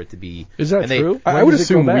outside for it to be. Is that true? I would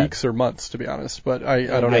assume weeks or months, to be honest, but I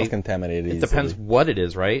don't know. It's contaminated. It depends what it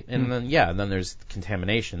is, right? And then there's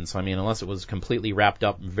contamination. So I mean, unless it was completely wrapped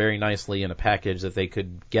up very nicely in a package that they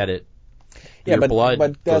could get it. Yeah, your blood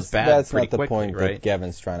but goes bad that's pretty not the quickly, point right? that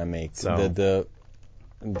Gavin's trying to make. So.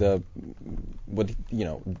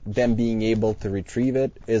 Them being able to retrieve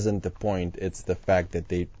it isn't the point. It's the fact that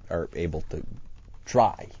they are able to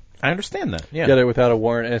try. I understand that. Yeah. Get it without a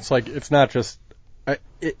warrant. And it's not just.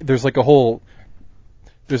 There's a whole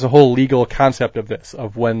legal concept of this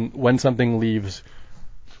of when something leaves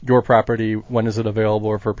your property, when is it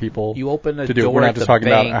available for people you open a to do? door We're not at just the talking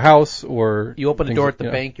bank, about a house or. You open a door at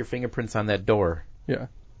the bank, your fingerprint's on that door. Yeah.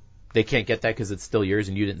 They can't get that because it's still yours,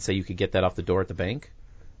 and you didn't say you could get that off the door at the bank.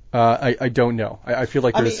 I don't know. I feel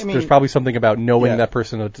like there's probably something about knowing that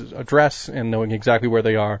person's address and knowing exactly where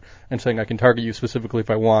they are and saying I can target you specifically if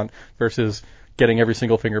I want versus getting every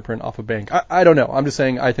single fingerprint off a bank. I don't know. I'm just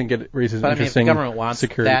saying I think it raises interesting if the government wants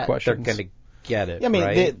security questions. They're going to get it. Yeah,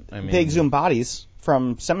 right? They exhume bodies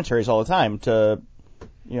from cemeteries all the time to,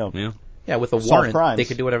 Yeah, with a warrant, crimes. they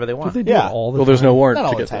could do whatever they want. They do all the time. There's no warrant Not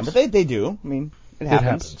all to the get time, this. but they do. I mean, it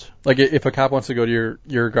happens. Like if a cop wants to go to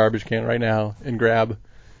your garbage can right now and grab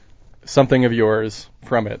something of yours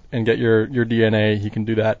from it and get your DNA, he can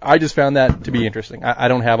do that. I just found that to be interesting. I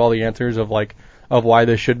don't have all the answers of why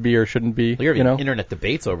they should be or shouldn't be. Well, you're having internet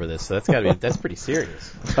debates over this, so that's pretty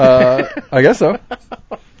serious. I guess so.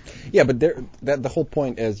 Yeah, but the whole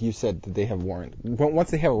point, as you said, that they have warrant. Once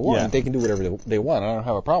they have a warrant, they can do whatever they want. I don't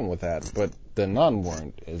have a problem with that. But the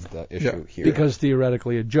non-warrant is the issue here. Because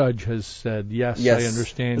theoretically, a judge has said, yes. I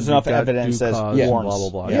understand. There's enough evidence as warrants. blah, blah,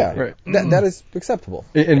 blah. Yeah, right. That is acceptable.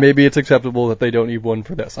 And maybe it's acceptable that they don't need one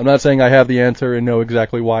for this. I'm not saying I have the answer and know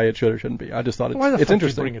exactly why it should or shouldn't be. I just thought it's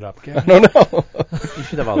interesting. Bring it up, Kevin? I don't know. You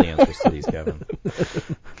should have all the answers to these, Kevin.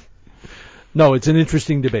 No, it's an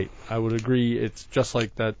interesting debate. I would agree. It's just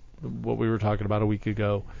like that. What we were talking about a week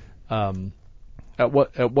ago. At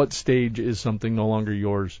what stage is something no longer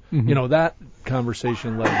yours? Mm-hmm. That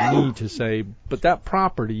conversation led me to say, but that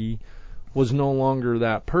property was no longer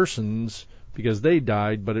that person's because they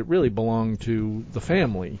died, but it really belonged to the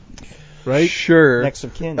family, right? Sure. Next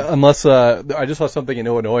of kin. Unless I just saw something in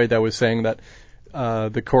Illinois that was saying that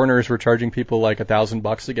the coroners were charging people like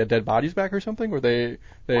 $1,000 to get dead bodies back or something. Where they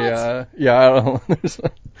I don't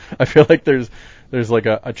know. I feel like there's like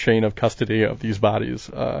a chain of custody of these bodies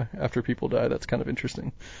after people die. That's kind of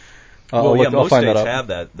interesting. Most states have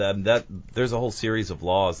that. There's a whole series of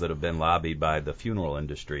laws that have been lobbied by the funeral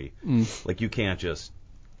industry. Like you can't just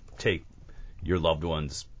take your loved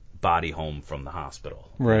one's body home from the hospital,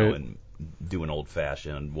 right? And do an old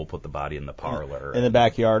fashioned. We'll put the body in the parlor in the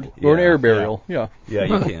backyard, or an air burial. Yeah,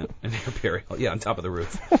 you can't an air burial. Yeah, on top of the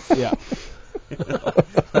roof. Yeah.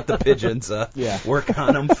 Let the pigeons work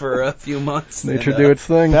on them for a few months. Nature do its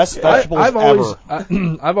thing. Best vegetables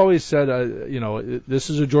ever. I've always said, this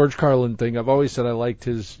is a George Carlin thing. I've always said I liked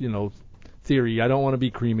his, theory. I don't want to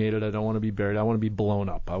be cremated. I don't want to be buried. I want to be blown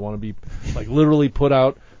up. I want to be literally put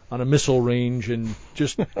out on a missile range and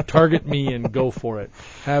just target me and go for it.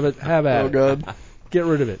 Have at it. Oh God. Get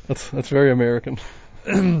rid of it. That's very American.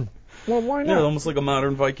 Well, why not? Yeah, almost like a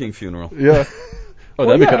modern Viking funeral. Yeah. Oh,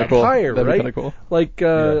 that'd be kind of cool. Higher, that'd right? be kind of cool. Like,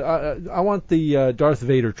 I want the Darth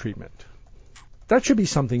Vader treatment. That should be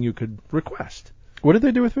something you could request. What did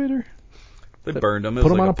they do with Vader? They burned him.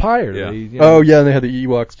 Put him on a pyre. Yeah. And they had the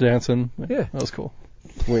Ewoks dancing. Yeah. That was cool.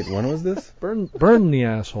 Wait, when was this? Burn the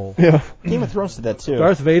asshole. Yeah. Game of Thrones did that too.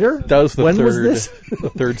 Darth Vader? That was the when third. was this? The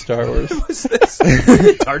third Star Wars. When was this? When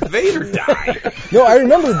did Darth Vader die? No, I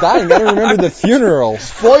remember dying. I don't remember the funeral.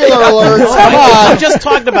 Spoiler alert! Come on! We just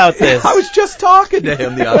talked about this. I was just talking to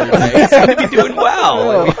him the other day. He's going to be doing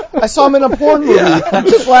well. I saw him in a porn movie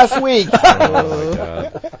just last week. Oh my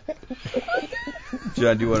God.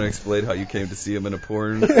 John, do you want to explain how you came to see him in a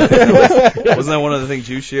porn? Wasn't that one of the things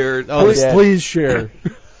you shared? Oh, please share.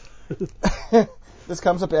 This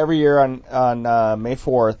comes up every year on May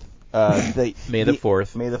 4th. May the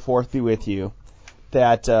 4th. May the 4th be with you.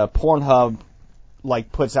 That Pornhub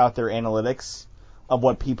puts out their analytics of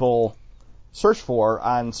what people search for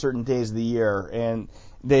on certain days of the year, and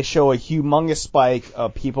they show a humongous spike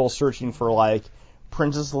of people searching for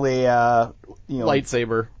Princess Leia,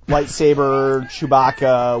 lightsaber,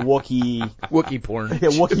 Chewbacca, Wookiee porn.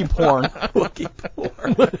 Yeah, Wookiee porn. Wookiee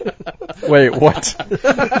porn. Wait, what?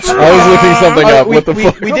 I was looking something up. What the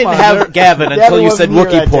fuck? We didn't have Gavin until you said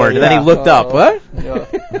Wookiee porn, and then he looked up. What? Yeah.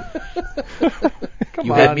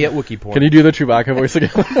 You had me at Wookiee porn. Can you do the Chewbacca voice again?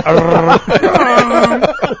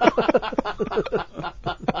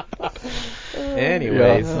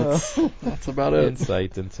 Anyways, that's about it.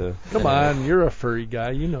 Insight into. Come on, you're a furry guy.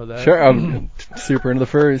 You know that. Sure, I'm super into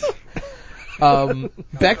the furries.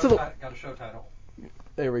 Back to the. Got a show title.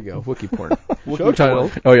 There we go. Wookiee porn. Show title.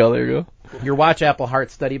 Oh yeah, there you go. Your Watch Apple Heart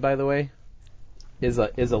study, by the way, is a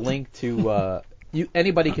link to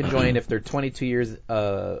anybody can join if they're 22 years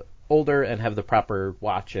older and have the proper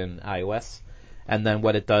watch in iOS. And then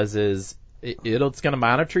what it does is it's going to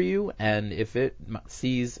monitor you, and if it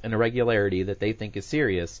sees an irregularity that they think is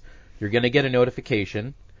serious, you're going to get a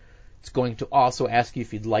notification. It's going to also ask you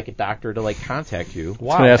if you'd like a doctor to contact you.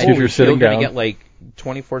 Wow. It's going to ask you if you're sitting down. You're going to get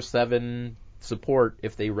 24/7 support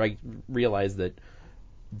if they realize that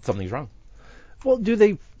something's wrong. Well, do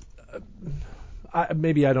they?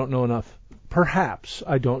 Maybe I don't know enough. Perhaps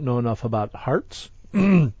I don't know enough about hearts,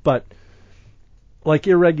 but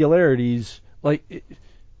irregularities,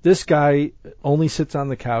 this guy only sits on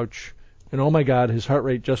the couch, and oh my God, his heart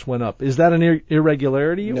rate just went up. Is that an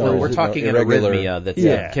irregularity? No, we're talking an arrhythmia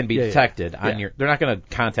that can be detected on your. They're not going to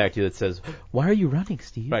contact you that says, "Why are you running,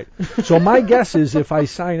 Steve?" Right. So my guess is if I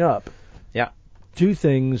sign up, yeah, two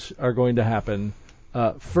things are going to happen.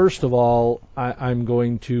 First of all, I'm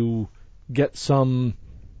going to get some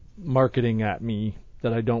marketing at me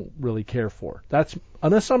that I don't really care for. That's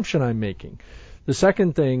an assumption I'm making. The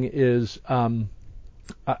second thing is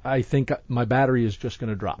I think my battery is just going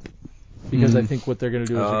to drop because I think what they're going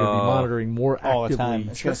to do is they're going to be monitoring more actively. All the time.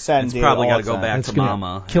 It's going to send It's data probably got to go back to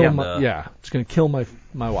mama. It's going to kill my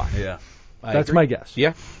watch. Yeah. That's my guess.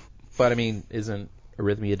 Yeah. But, isn't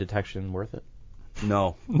arrhythmia detection worth it?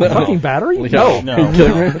 No. Fucking battery? No. Are you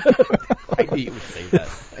kidding me? I knew you would say that.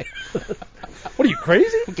 What are you, crazy?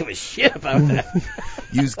 I don't give a shit about that.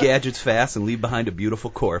 Use gadgets fast and leave behind a beautiful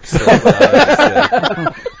corpse. There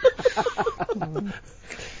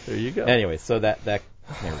you go. Anyway, so there we go.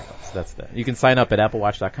 So that's that. You can sign up at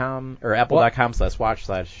applewatch.com or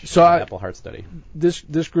apple.com/watch/Apple Heart Study. This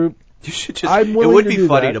group. You should just. It would be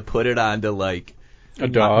funny to put it on to a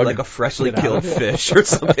dog, a freshly killed fish or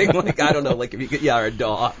something. I don't know, if you could, or a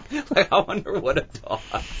dog. I wonder what a dog.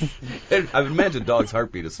 I imagine a dog's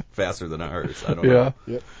heartbeat is faster than ours. I don't know.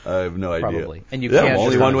 Yep. I have no idea. Probably. And you can't.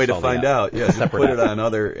 Only one way to find out. Yeah, just put it on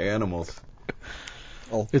other animals.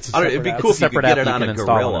 Oh, it'd be cool if you could get it on a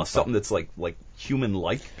gorilla, something that's like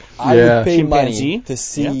human-like. I would pay money to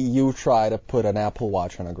see you try to put an Apple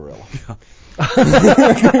Watch on a gorilla.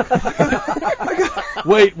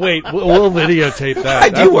 Wait, we'll videotape that. I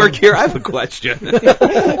do work here. I have a question.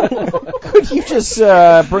 Could you just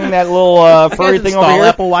bring that little furry thing over here?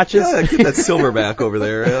 Apple Watches? Yeah, get that silverback over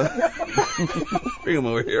there. Bring him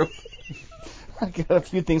over here. I got a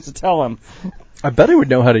few things to tell him. I bet he would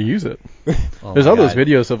know how to use it. There's all those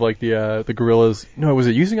videos of the gorillas. No, was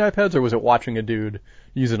it using iPads or was it watching a dude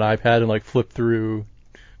use an iPad and flip through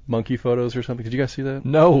monkey photos or something? Did you guys see that?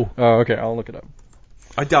 No. Oh, okay. I'll look it up.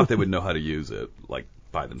 I doubt they would know how to use it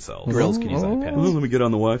by themselves. Gorillas can use iPads. Let me get on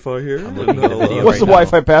the Wi-Fi here. What's the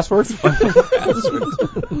Wi-Fi password?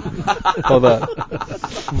 Hold on.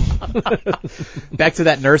 Back to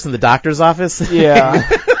that nurse in the doctor's office. Yeah.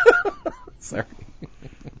 Sorry.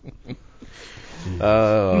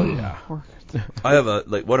 Oh yeah. I have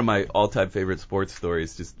one of my all-time favorite sports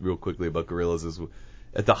stories, just real quickly about gorillas, is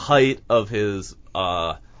at the height of his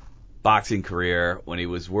boxing career, when he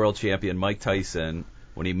was world champion, Mike Tyson,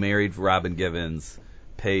 when he married Robin Givens,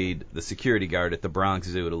 paid the security guard at the Bronx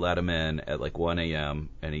Zoo to let him in at 1 a.m.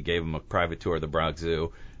 and he gave him a private tour of the Bronx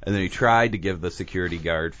Zoo. And then he tried to give the security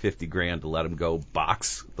guard $50,000 to let him go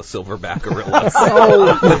box the silverback gorillas.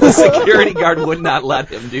 But the security guard would not let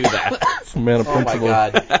him do that. It's a man of principle. My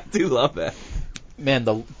God. I do love that. Man,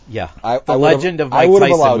 the I legend of Mike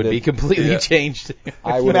Tyson would be completely changed.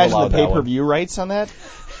 Can you imagine the pay-per-view rights on that?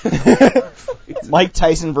 Mike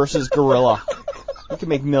Tyson versus gorilla. You could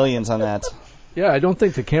make millions on that. Yeah, I don't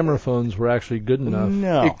think the camera phones were actually good enough.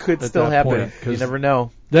 No. It could still happen. Point, You never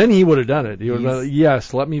know. Then he would have done it. He would have been,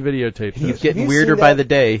 yes, let me videotape He's this. getting weirder by the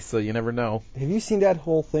day, so you never know. Have you seen that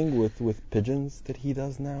whole thing with pigeons that he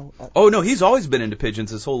does now? Oh, no, he's always been into pigeons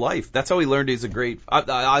his whole life. That's how he learned he's a great...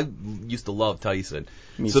 I used to love Tyson.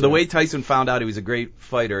 So the way Tyson found out he was a great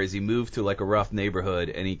fighter is he moved to, like, a rough neighborhood,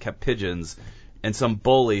 and he kept pigeons, and some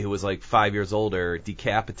bully who was, like, 5 years older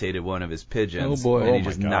decapitated one of his pigeons. Oh, boy. And he Oh,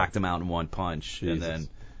 just my God. knocked him out in one punch, Jesus. and then,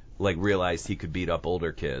 like, realized he could beat up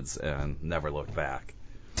older kids and never looked back.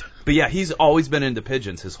 But yeah, he's always been into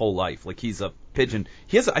pigeons his whole life. Like, he's a pigeon.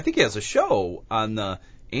 I think he has a show on the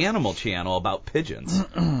Animal Channel about pigeons.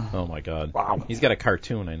 Oh my God! Wow. He's got a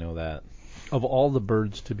cartoon. I know that. Of all the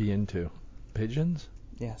birds to be into, pigeons?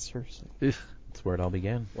 Yeah, seriously. That's where it all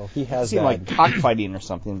began. Well, he has Seemed that. like cockfighting or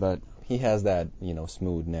something, but He has that,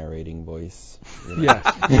 smooth narrating voice.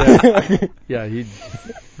 Yeah. Yeah,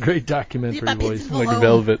 great documentary voice. Like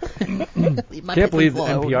Velvet. Can't believe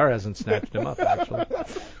that NPR hasn't snatched him up, actually.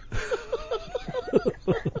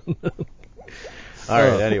 All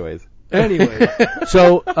right. Anyways. Anyway,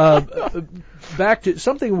 so back to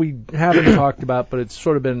something we haven't talked about, but it's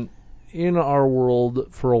sort of been in our world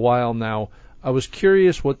for a while now. I was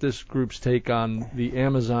curious what this group's take on the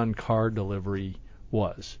Amazon car delivery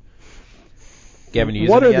was. Gavin, you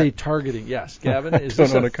what using are it they yet? targeting? Yes, Gavin, is Don't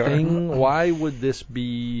this own a a car. thing? Why would this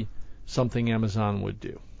be something Amazon would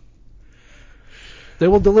do? They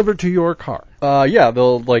will deliver to your car. Yeah,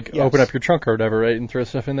 they'll Yes. open up your trunk or whatever, right, and throw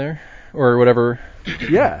stuff in there or whatever.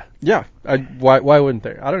 Yeah. Yeah. Why wouldn't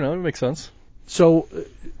they? I don't know. It makes sense. So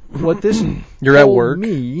what this You're at told work.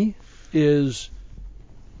 me is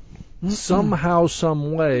somehow,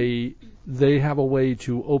 some way, they have a way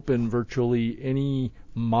to open virtually any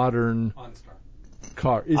modern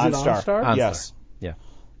car. Is it OnStar? OnStar. yes. Yeah.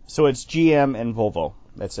 So it's GM and Volvo.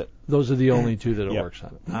 That's it. Those are the only two that it Yep. works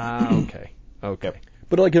on. Okay. Okay. Yep.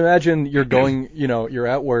 But like, imagine you're going, you're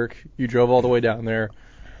at work, you drove all the way down there,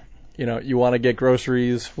 you want to get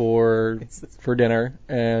groceries for dinner,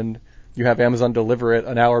 and you have Amazon deliver it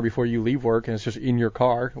an hour before you leave work, and it's just in your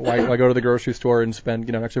car. Why go to the grocery store and spend,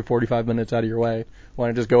 an extra 45 minutes out of your way? Why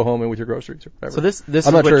not just go home and with your groceries or whatever? So this I'm is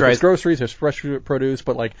not what sure if drives. it's groceries, there's fresh produce,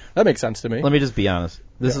 but that makes sense to me. Let me just be honest.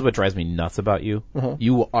 This is what drives me nuts about you. Uh-huh.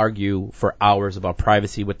 You will argue for hours about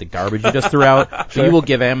privacy with the garbage you just threw out. So you will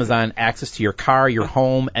give Amazon access to your car, your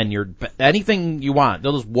home, and your anything you want.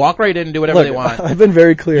 They'll just walk right in and do whatever Look, they want. I've been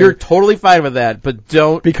very clear. You're totally fine with that, but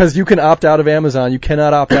don't. Because you can opt out of Amazon, you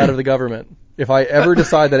cannot opt out of the government. If I ever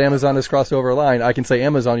decide that Amazon has crossed over a line, I can say,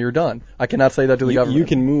 Amazon, you're done. I cannot say that to the government. You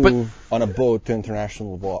can move on a boat to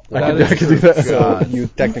international law. I can do that. So you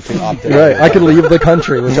technically opted Right, out. I could leave the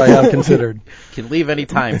country, which I have considered. Can leave any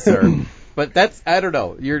time, sir. But that's, I don't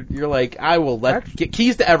know. You're like, I will get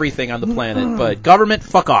keys to everything on the planet, but government,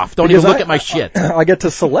 fuck off. Don't Because even look at my shit. I get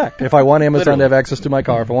to select. If I want Amazon Literally. to have access to my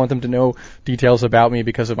car, if I want them to know details about me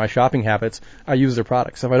because of my shopping habits, I use their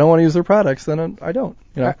products. If I don't want to use their products, then I don't.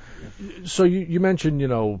 So you mentioned,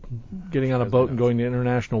 getting on a boat and going to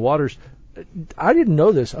international waters. I didn't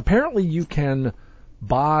know this. Apparently you can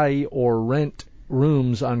buy or rent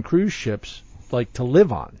rooms on cruise ships, to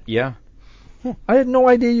live on. Yeah. I had no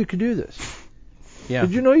idea you could do this. Yeah.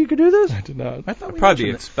 Did you know you could do this? I did not. I thought we Probably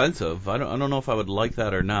mentioned expensive. I don't know if I would like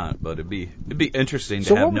that or not, but it'd be interesting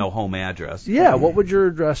So to have what no would- home address. Yeah, what would your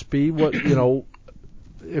address be? What,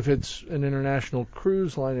 if it's an international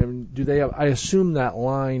cruise line, do they have, I assume that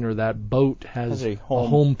line or that boat has a a home-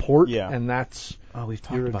 home port, yeah. and that's Oh, we've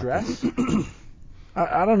talked your about address?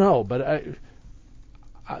 I don't know, but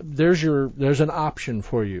there's an option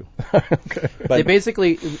for you. Okay. They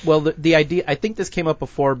basically, the idea, I think this came up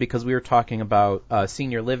before because we were talking about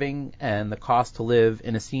senior living and the cost to live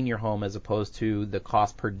in a senior home as opposed to the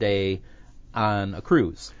cost per day on a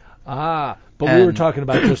cruise. But we were And- talking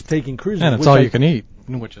about just taking cruises. And it's which all I- you can eat,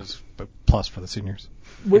 which is a plus for the seniors.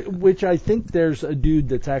 Which I think there's a dude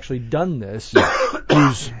that's actually done this,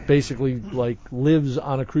 who's basically lives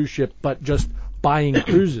on a cruise ship, but just buying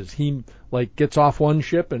cruises. He gets off one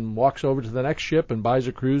ship and walks over to the next ship and buys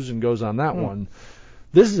a cruise and goes on that one.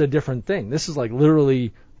 This is a different thing. This is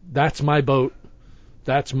literally, that's my boat,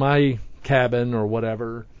 that's my cabin or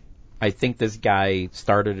whatever. I think this guy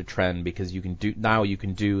started a trend because you can do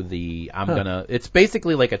it's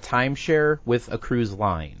basically like a timeshare with a cruise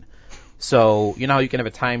line. So, how you can have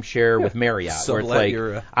a timeshare with Marriott, where it's Sublet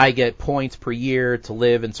your, I get points per year to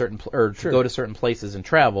live in certain, or to go to certain places and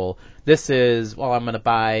travel. This is, I'm going to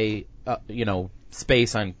buy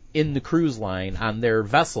space in the cruise line on their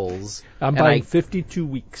vessels. I'm buying 52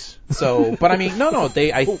 weeks. So, but I mean, no,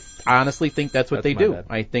 I honestly think that's what they do. Bad.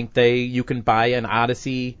 I think you can buy an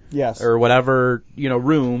Odyssey Yes. or whatever,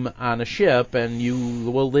 room on a ship, and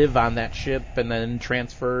you will live on that ship and then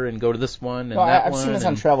transfer and go to this one and that I've one. seen this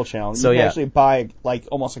on Travel Channel. So, you can yeah. actually buy like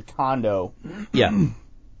almost a condo Yeah.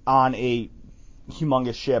 on a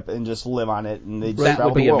humongous ship and just live on it, and they just That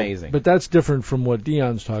travel would be the world. amazing. But that's different from what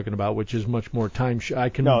Dion's talking about, which is much more time.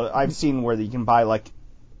 No, I've seen where you can buy like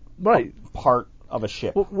Right. part of a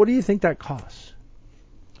ship. Well, what do you think that costs?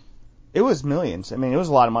 It was millions. I mean, it was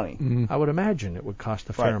a lot of money. I would imagine it would cost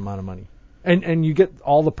a fair Right. amount of money. And you get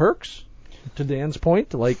all the perks, to Dan's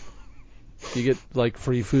point, like you get like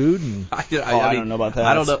free food and I don't know about that.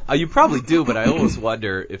 I don't know. You probably do, but I always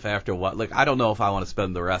wonder if after what, like, I don't know if I want to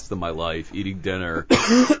spend the rest of my life eating dinner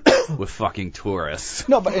with fucking tourists.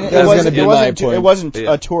 No, but it That's wasn't. gonna be It my wasn't. point. It wasn't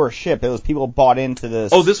Yeah. a tour ship. It was people bought into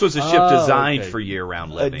this. Oh, this was a ship designed okay. for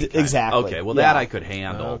year-round living. kind of. exactly. Okay, well, Yeah. that I could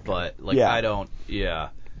handle, but, like, Yeah. I don't,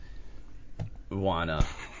 wanna.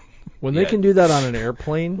 when they Yeah. can do that on an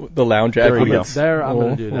airplane, The lounge There after you go. there I'm going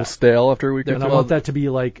to do little that. stale after a week or And two. I want that to be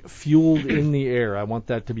like fueled in the air. I want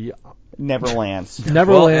that to be Never lands.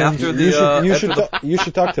 Neverland. after the You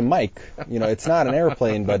should talk to Mike. It's not an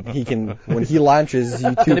airplane, but he can when he launches.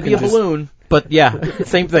 You two It'd be a can just balloon, but yeah,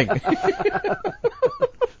 same thing.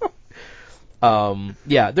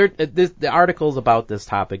 The articles about this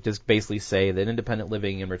topic just basically say that independent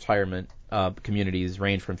living and retirement communities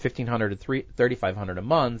range from $1,500 to $3,500 a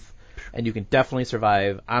month, and you can definitely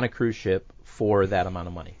survive on a cruise ship for that amount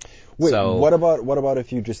of money. Wait, So, what about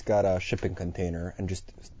if you just got a shipping container and just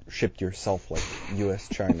shipped yourself like U.S.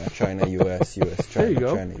 China, China U.S. U.S. China, you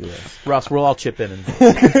go. China U.S. Russ, we'll all chip in and for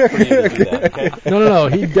you to do that, okay? No.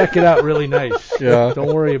 He'd deck it out really nice. Yeah.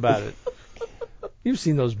 Don't worry about it. You've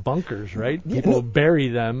seen those bunkers, right? People bury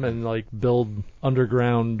them and like build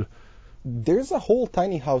underground. There's a whole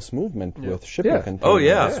tiny house movement with shipping Yeah. containers. Oh,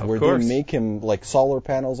 yeah, of where course. they make him like solar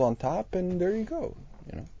panels on top, and there you go.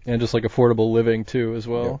 And just like affordable living too as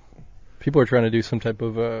well. People are trying to do some type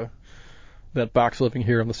of that box living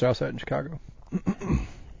here on the south side in Chicago.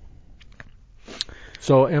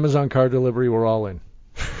 So Amazon car delivery, we're all in.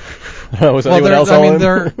 Was anyone else I all mean, in?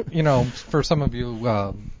 they're, for some of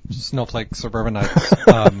you snowflake suburbanites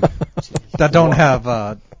that don't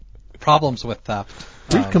have problems with theft.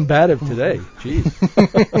 Pretty combative today.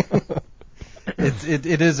 Jeez.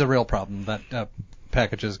 It is a real problem that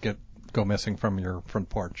packages go missing from your front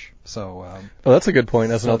porch. So Oh, that's a good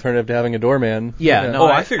point. As an alternative to having a doorman. Yeah, no,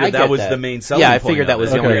 I figured that get was the main selling Yeah, I point figured that of was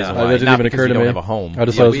it. the only Okay. reason That why. didn't Not even because occur you to don't me. have a home. I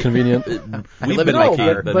just Yeah, thought it was we- convenient. I live in No, my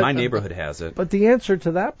key, but- but my neighborhood has it. But the answer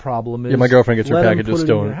to that problem is Yeah, my girlfriend gets her let 'em packages put it in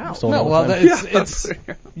stolen. your house. stolen no, all the well, time. it's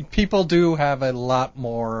people do have a lot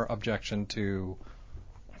more objection to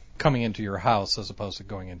coming into your house as opposed to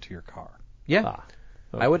going into your car. Yeah,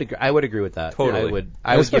 I would agree. I would agree with that. Totally. I would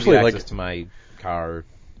give you Especially, like- access to my car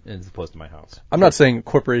as opposed to my house. I'm not saying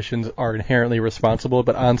corporations are inherently responsible,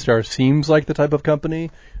 but OnStar seems like the type of company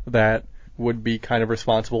that would be kind of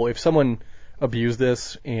responsible. If someone abused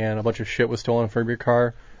this and a bunch of shit was stolen from your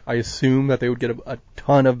car, I assume that they would get a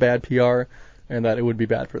ton of bad PR and that it would be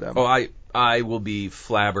bad for them. Oh, I will be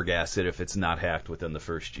flabbergasted if it's not hacked within the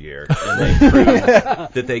first year, and they prove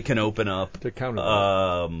that they can open up To counter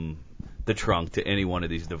the trunk to any one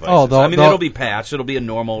of these devices. Oh, I mean, it'll be patched. It'll be a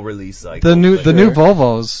normal release cycle. The new but-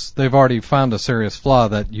 Volvos, they've already found a serious flaw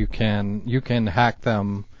that you can hack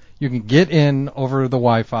them. You can get in over the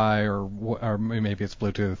Wi-Fi or maybe it's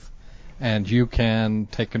Bluetooth, and you can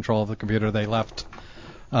take control of the computer. They left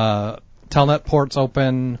telnet ports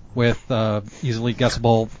open with easily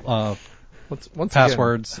guessable Once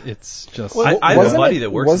passwords. It's just I have a buddy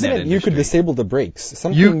that works in Wasn't that it you could industry. disable the brakes?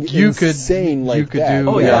 Something You could- insane like you could that. do-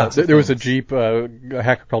 Oh, yeah, yeah. there was a Jeep a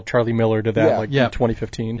hacker called Charlie Miller did that Yeah. in Yeah.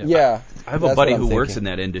 2015. Yeah. I have a That's buddy what who I'm works in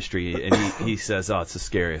thinking. that industry, and he says, "Oh, it's the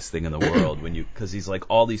scariest thing in the world because he's like,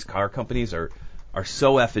 all these car companies are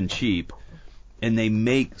so effing cheap, and they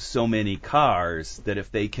make so many cars that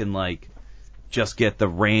if they can like just get the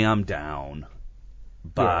RAM down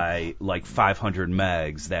by like 500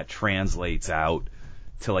 megs, that translates out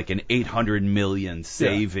to like an 800 million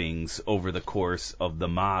savings over the course of the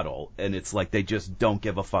model, and it's like they just don't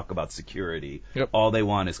give a fuck about security. Yep. All they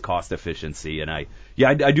want is cost efficiency, and I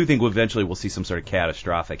do think eventually we'll see some sort of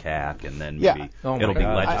catastrophic hack, and then maybe Oh my it'll be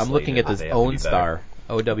God. legislated. I'm looking at that this they have to be better.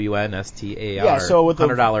 OwnStar, OWNSTAR, Yeah, so with the-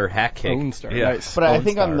 $100 hack kick. OwnStar. Yeah. Nice. But I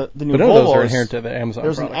think on the new But none of those are Volvos, inherent to the Amazon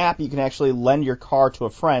there's product. an app you can actually lend your car to a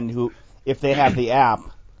friend who, if they have the app,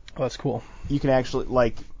 Oh, that's cool. you can actually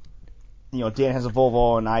like Dan has a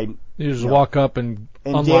Volvo, and I You just walk up and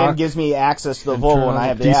unlock. Dan gives me access to the and Volvo, turn and I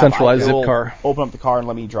have the decentralized app. zip car. Open up the car and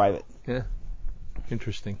let me drive it. Yeah.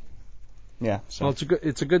 Interesting. Yeah. So. Well,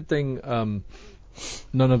 it's a good thing.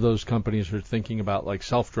 None of those companies are thinking about like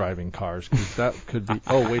self-driving cars, because that could be.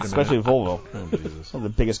 Oh, wait a Especially minute. Volvo. Oh, Jesus. One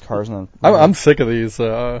of the biggest cars in the. I'm sick of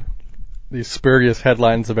these spurious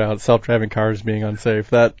headlines about self-driving cars being unsafe.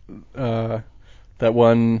 That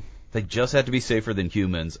one. They just had to be safer than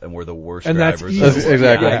humans, and we're the worst And that's drivers. easy.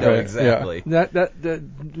 Exactly. Yeah, I know, Right. exactly. That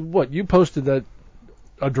what you posted, that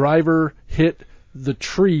a driver hit the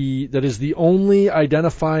tree that is the only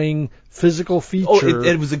identifying physical feature. Oh,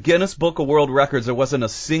 it was a Guinness Book of World Records. There wasn't a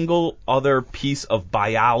single other piece of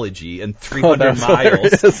biology in 300 miles,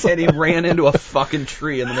 hilarious. and he ran into a fucking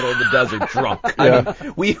tree in the middle of the desert drunk. I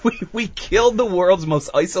mean, we killed the world's most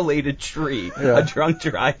isolated tree, a drunk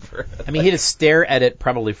driver. I mean, he had to stare at it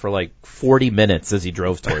probably for like 40 minutes as he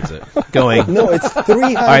drove towards it, going, No, it's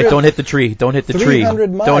 300. all right, don't hit the tree, don't hit the tree,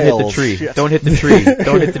 300 don't hit the miles. tree, don't hit the tree,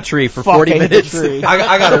 don't hit the tree for Fuck, 40 I hit the minutes. tree.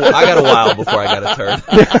 I got a while before I got a turn.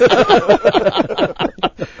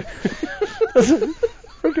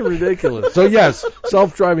 freaking ridiculous. So yes,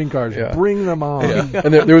 self-driving cars, bring them on. Yeah.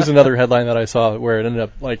 And there was another headline that I saw where it ended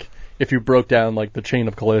up like, if you broke down like the chain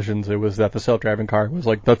of collisions, it was that the self-driving car was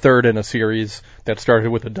like the third in a series that started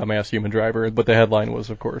with a dumbass human driver, but the headline was,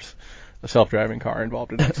 of course, a self-driving car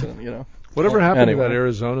involved in an accident. Whatever happened Anyway. to that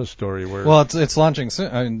Arizona story where? Well, it's launching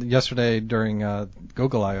soon. I mean, yesterday during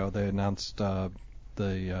Google I/O, they announced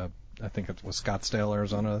I think it was Scottsdale,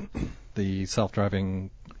 Arizona, the self-driving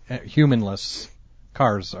humanless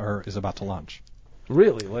cars is about to launch.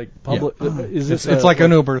 Really, like public? Is this? It's like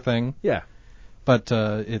an Uber thing. Yeah. But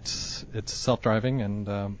it's self-driving,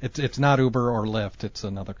 and it's not Uber or Lyft. It's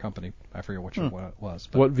another company. I forget which one it was.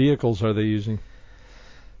 But What vehicles are they using?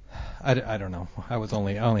 I don't know. I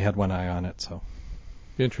only had one eye on it, so.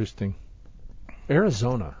 Interesting.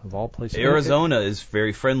 Arizona, of all places. Arizona is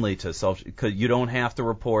very friendly to because you don't have to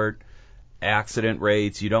report accident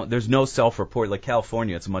rates. There's no self-report like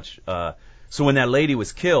California. It's much. So when that lady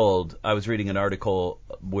was killed, I was reading an article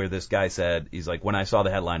where this guy said, he's like, when I saw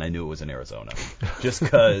the headline, I knew it was in Arizona. Just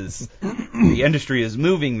because the industry is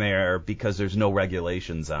moving there because there's no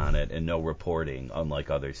regulations on it and no reporting, unlike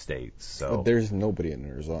other states. So But there's nobody in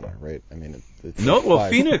Arizona, right? I mean, it's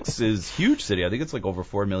Phoenix is a huge city. I think it's like over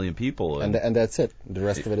 4 million people. And that's it. The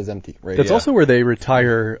rest of it is empty, right? That's also where they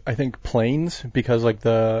retire, I think, planes, because like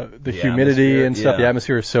the humidity and stuff, the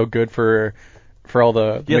atmosphere is so good for all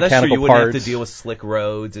the mechanical that's true. You parts. wouldn't have to deal with slick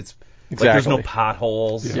roads. It's Exactly. like there's no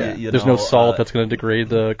potholes. There's no salt that's going to degrade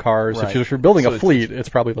the cars. Right. If you're building a fleet, it's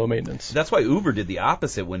probably low maintenance. That's why Uber did the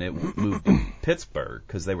opposite when it moved to Pittsburgh,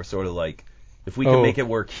 because they were sort of like, if we can make it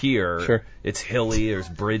work here, it's hilly, there's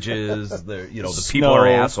bridges, the people are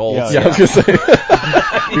assholes. Yeah, I was going to say.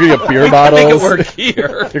 You're going to get beer bottles. Make it work here.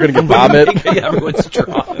 You're going to get vomit. Everyone's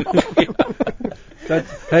drunk.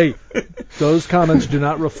 Hey, those comments do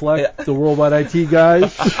not reflect the Worldwide IT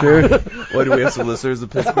guys. Sure. What, do we have some listeners in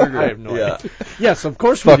Pittsburgh? I have no idea. Yes, of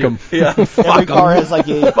course we Fuck do. them. Yeah, Every car has like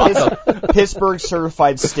a Pittsburgh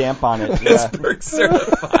certified stamp on it. Yeah. Pittsburgh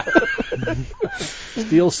certified.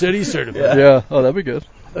 Steel City certified. Yeah. Oh, that'd be good.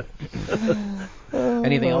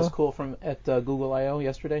 Anything else cool from at Google I/O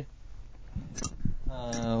yesterday?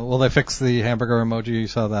 Well, they fixed the hamburger emoji. You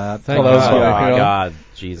saw that. That was funny. Oh my Yeah. God,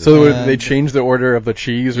 Jesus! So they changed the order of the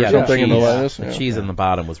cheese or Yeah, something the in the cheese. lettuce? The Yeah. cheese in the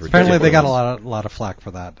bottom was ridiculous. Apparently, they got a lot of flack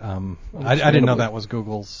for that. I didn't know that was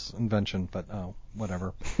Google's invention, but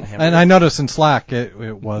whatever. And I noticed in Slack it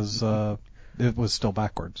was still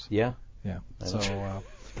backwards. Yeah. Yeah. So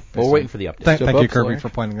Well, we're waiting for the update. thank you, up, Kirby, Sawyer. for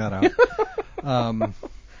pointing that out.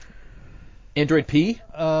 Android P?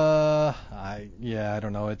 I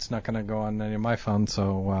don't know. It's not going to go on any of my phones,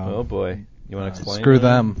 so Oh boy, you want to explain? screw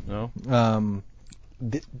them. No.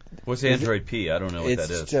 What's Android P? I don't know what that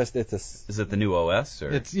is. Is it the new OS? Or?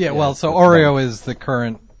 It's well, so Oreo is the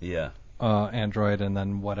current Yeah. Android, and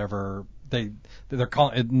then whatever they're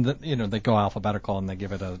calling it, they go alphabetical and they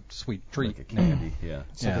give it a sweet treat. Like a candy, yeah.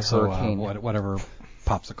 Yeah, like a so hurricane. whatever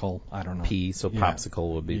popsicle, I don't know. P, so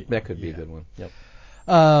popsicle would be, that could be a good one. Yep.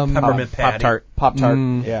 Peppermint patty. Pop-Tart. Pop-Tart.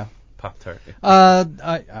 Yeah. Pop-Tart.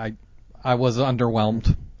 I was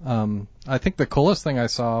underwhelmed. I think the coolest thing I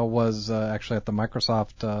saw was actually at the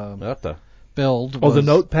Microsoft What the? build. Oh, the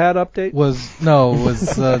Notepad update? was That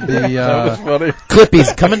was funny.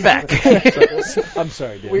 Clippy's coming back. I'm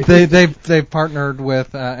sorry, Dan. they've partnered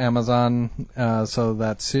with Amazon so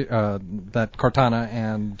that Cortana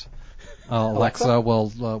and Alexa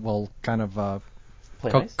will kind of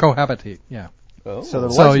Play nice. cohabitate. Yeah. Oh.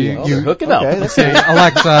 So, you hook it up. Okay, say,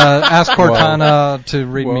 Alexa, ask Cortana to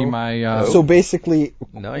read me my. So basically,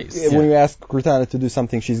 Nice. when you ask Cortana to do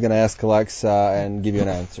something, she's gonna ask Alexa and give you an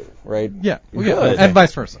answer, right? Yeah, Good. and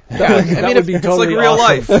vice versa. That would be totally it's like real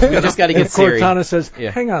awesome. life. You just got to get If Siri. Cortana says,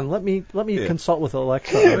 Yeah. "Hang on, let me consult with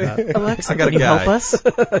Alexa on that." Alexa, I got a can you guy. help us?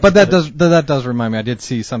 But that does remind me. I did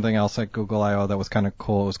see something else at Google I/O that was kind of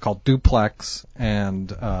cool. It was called Duplex, and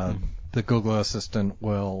the Google Assistant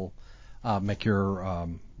will make your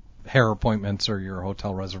hair appointments or your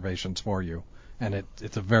hotel reservations for you, and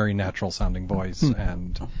it's a very natural sounding voice.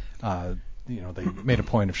 And they made a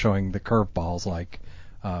point of showing the curveballs, like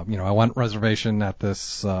I want reservation at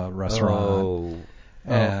this restaurant.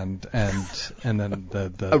 And then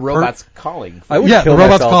the A robot's calling. I would the kill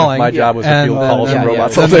robot's myself calling. if my job was to field calls from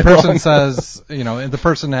robots all And day the person long. says, the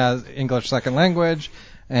person has English second language,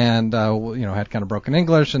 and had kind of broken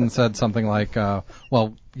English, and said something like,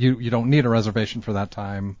 "Well, you don't need a reservation for that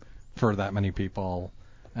time for that many people."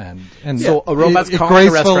 And So a robot's calling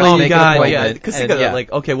a restaurant, gracefully- making an God, appointment. yeah, because and,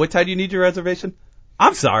 like, okay, what time do you need your reservation?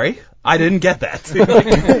 I'm sorry, I didn't get that.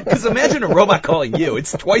 Because imagine a robot calling you;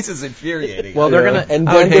 it's twice as infuriating. Well, they're gonna. And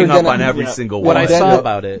I would then hang they're up gonna, on every single What one. I then saw the-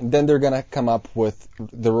 about it. Then they're gonna come up with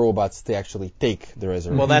the robots to actually take the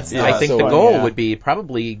reservation. Well, that's. Yeah. I think So, the goal yeah. would be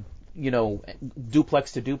probably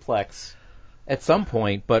duplex to duplex at some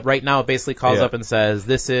point. But right now, it basically calls Yeah. up and says,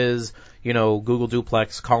 "This is Google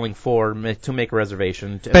Duplex calling to make a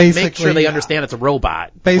reservation to Basically, make sure they understand it's a robot."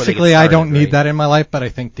 before they get Basically, I started, don't need right? that in my life, but I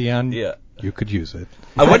think, Dion, Yeah. you could use it.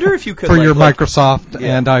 I wonder if you could For like, your like, Microsoft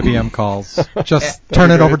and IBM calls. Just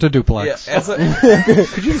turn it over to Yeah, Duplex.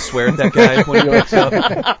 could you just swear at that guy when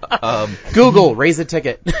you Google raise a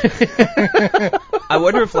ticket. I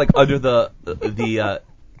wonder if, like, under the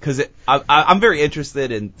because I'm very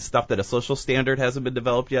interested in stuff that a social standard hasn't been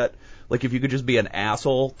developed yet. Like, if you could just be an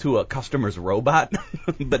asshole to a customer's robot,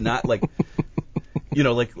 but not like, you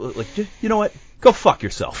know what? Go fuck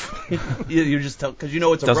yourself. You're just because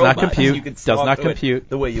it's a Does robot. not compute. You can Does talk not to it compute.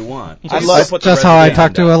 the way you want. love- Put the Just how I reservation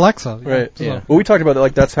talk to down. Alexa. Right. Yeah. Well, we talked about it.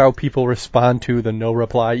 Like that's how people respond to the no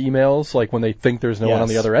reply emails. Like when they think there's no one on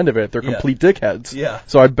the Yes. other end of it, they're Yeah. complete dickheads. Yeah.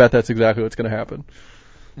 So I bet that's exactly what's going to happen.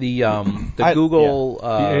 The Google. The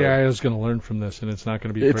AI is going to learn from this, and it's not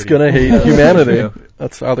going to be. It's pretty. going to hate humanity.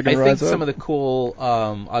 That's how they're I going to think rise up. some of the cool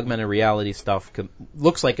augmented reality stuff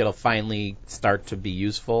looks like it'll finally start to be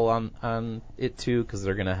useful on it too, because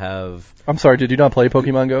they're going to have I'm sorry, did you not play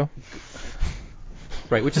Pokemon Go?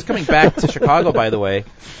 right, which is coming back to Chicago, by the way,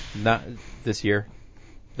 not this year.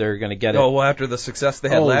 They're going to get it. Oh, well, after the success they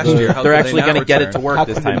had last year, how They're could actually they going not to get it return? to work How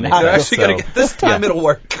this could they time. not? They're think, actually so. going to get this time. It'll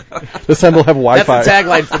work. This time we'll have Wi-Fi. That's the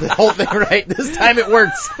tagline for the whole thing, right? This time it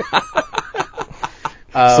works.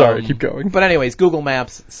 Sorry, keep going. But anyways, Google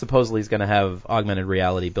Maps supposedly is going to have augmented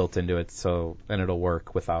reality built into it, so then it'll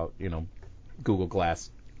work without Google Glass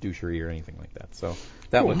douchery or anything like that. So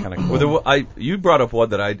that would kind of cool. Well, you brought up one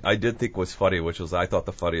that I did think was funny, which was I thought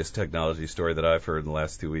the funniest technology story that I've heard in the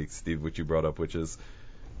last 2 weeks, Steve, which you brought up, which is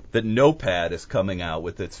that Notepad is coming out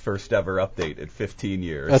with its first ever update in 15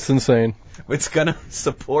 years. That's insane. It's going to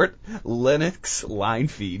support Linux line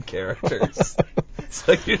feed characters.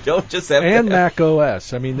 So you don't just have And to Mac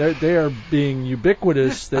OS. I mean, they are being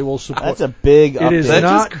ubiquitous. They will support. That's a big It update. is That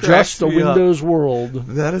not just just cracks a me up. Windows world.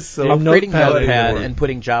 That is so In Upgrading Notepad. Notepad and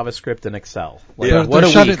putting JavaScript in Excel. Like, Yeah. what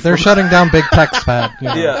a week. They're shutting down Big TextPad.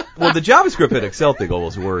 Yeah. Well, the JavaScript and Excel thing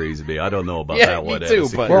almost worries me. I don't know about Yeah, that me one. too,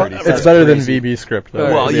 as a but- Well, security it's test. better than VB script, though.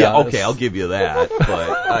 Well, yeah, okay, it's- I'll give you that, but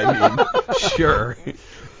I mean, sure.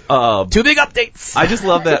 Two big updates. I just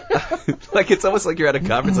love that. Like, it's almost like you're at a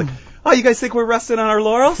conference, like, oh, you guys think we're resting on our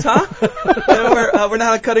laurels, huh? We're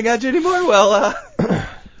not at cutting edge anymore? Well, I'm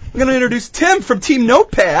going to introduce Tim from Team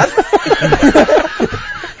Notepad.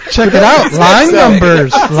 Check it out. Line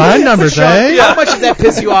numbers, eh? How much does that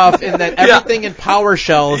piss you off in that everything in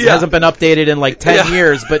PowerShell hasn't been updated in like 10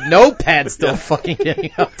 years, but Notepad's still fucking getting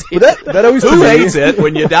updated? That always Who hates it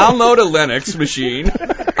when you download a Linux machine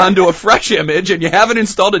onto a fresh image and you haven't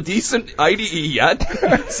installed a decent IDE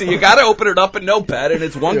yet? So you got to open it up in Notepad and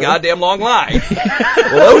it's one goddamn long line.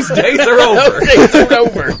 Well, those days are over. Those days are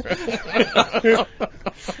over.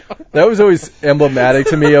 That was always emblematic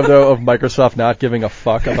to me of Microsoft not giving a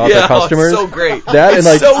fuck about their Yeah, customers. it's so great. That It's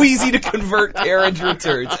and like so easy to convert carriage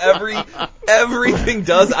returns. Everything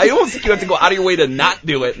does. I almost think you have to go out of your way to not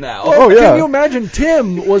do it now. oh Can you yeah. imagine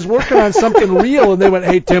Tim was working on something real, and they went,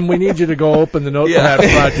 "Hey Tim, we need you to go open the Notepad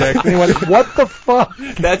project." And he went, "What the fuck?"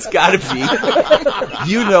 That's got to be.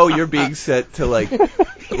 You know, you're being sent to like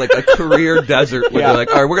a career desert where they're like,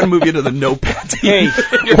 all right, we're gonna move you to the Notepad team.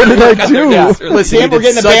 Hey, What did I do? Listen, Tim, you we're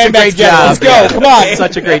did getting the such band a back great together. job. Let's go. Come on.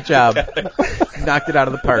 Such a great job. knocked it out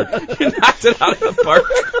of the park. You knocked it out of the park.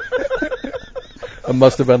 It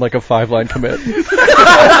must have been like a 5-line commit.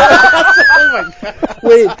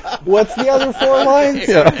 Wait, what's the other 4 lines?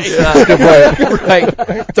 Yeah. Good play.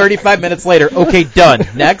 Right. 35 minutes later. Okay, done.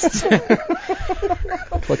 Next.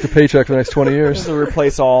 Collect a paycheck for the next 20 years. To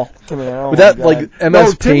replace all. But that, like,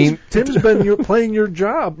 MS Paint. Tim's been playing your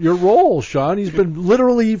job, your role, Sean. He's been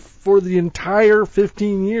literally for the entire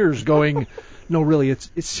 15 years going, no, really, it's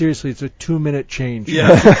seriously, it's a 2-minute change.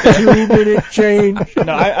 Yeah. 2-minute change.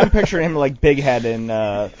 No, I'm picturing him like Big Head in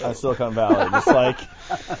Silicon Valley. Just like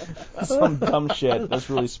some dumb shit. That's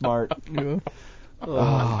really smart. Yeah. Oh,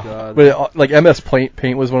 my God. But like MS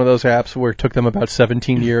Paint was one of those apps where it took them about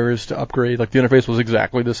 17 years to upgrade. Like the interface was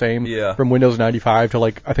exactly the same from Windows 95 to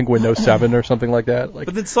like I think Windows 7 or something like that. Like,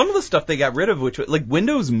 but then some of the stuff they got rid of, which like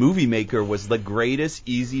Windows Movie Maker was the greatest,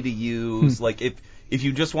 easy to use. Like if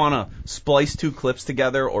you just want to splice 2 clips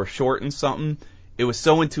together or shorten something, it was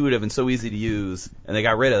so intuitive and so easy to use. And they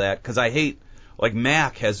got rid of that because I hate. Like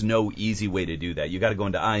Mac has no easy way to do that. You got to go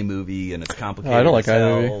into iMovie and it's complicated. I don't like as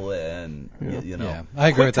hell, iMovie. And you know, Yeah, I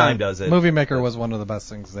agree with that. QuickTime does it. Movie Maker was one of the best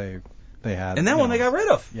things they had. And that one they got rid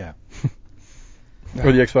of. Yeah.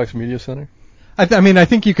 or the Xbox Media Center. I mean, I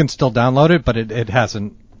think you can still download it, but it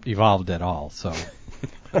hasn't evolved at all. So.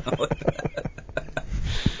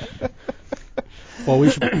 Well, we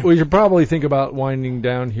should probably think about winding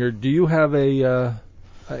down here. Do you have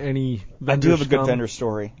any vendor I do have a good scum? vendor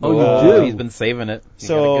story. Oh, you do? He's been saving it. You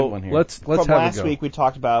So, got a good one here. Let's From have a last go. week, we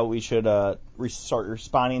talked about we should start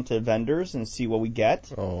responding to vendors and see what we get.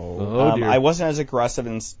 Oh, dear. I wasn't as aggressive,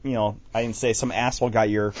 and I didn't say some asshole got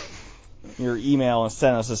your email and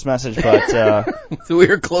sent us this message, but So we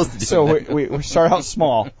were close to doing so that. we started out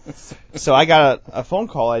small. So I got a phone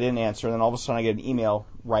call I didn't answer, and then all of a sudden I get an email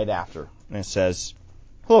right after, and it says,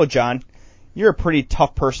 "Hello, John. You're a pretty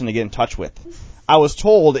tough person to get in touch with. I was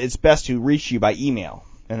told it's best to reach you by email."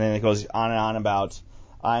 And then it goes on and on about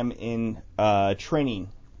I'm in training,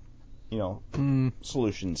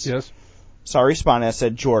 solutions. Yes. So I responded. I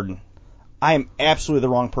said, "Jordan, I am absolutely the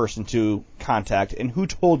wrong person to contact, and who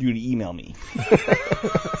told you to email me?"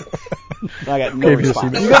 I got no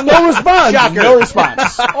response. You got no response. Shocker. No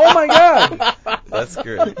response. Oh my God! That's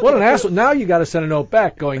great. What an asshole! Now you got to send a note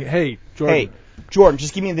back going, "Hey, Jordan." Hey, Jordan,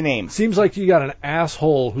 just give me the name. Seems like you got an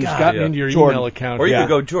asshole who's gotten into your Jordan. email account. Or you Yeah. could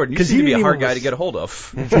go, Jordan, you 'Cause seem he to be a didn't hard even guy to get a hold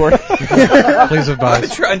of. Jordan. Please I'm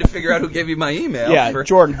advise. trying to figure out who gave you my email. Yeah,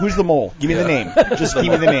 Jordan, who's the mole? Give me the name. Just give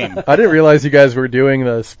me the name. I didn't realize you guys were doing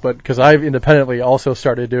this, but because I've independently also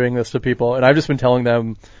started doing this to people, and I've just been telling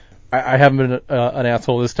them I haven't been an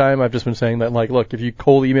asshole this time. I've just been saying that, like, look, if you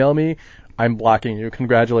cold email me, I'm blocking you.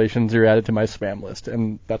 Congratulations, you're added to my spam list,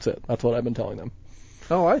 and that's it. That's what I've been telling them.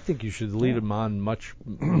 Oh, I think you should lead them on much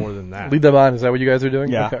more than that. Lead them on. Is that what you guys are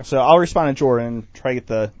doing? Yeah. Okay. So I'll respond to Jordan and try to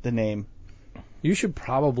get the name. You should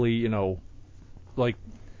probably,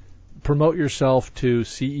 promote yourself to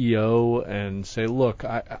CEO and say, look,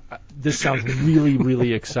 this sounds really,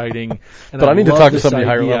 really exciting. And But I need to love talk to this somebody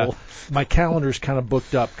higher idea. level. My calendar's kind of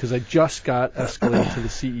booked up because I just got escalated to the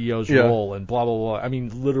CEO's role and blah, blah, blah. I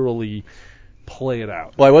mean, literally play it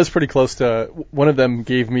out. Well, I was pretty close to. One of them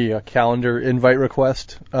gave me a calendar invite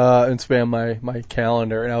request and spam my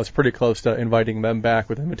calendar, and I was pretty close to inviting them back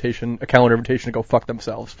with a calendar invitation to go fuck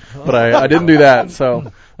themselves. But I didn't do that,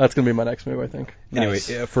 so that's gonna be my next move, I think. Anyway,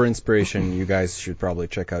 for inspiration, you guys should probably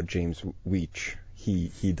check out James Weech.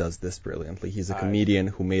 He does this brilliantly. He's a comedian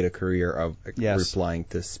who made a career of replying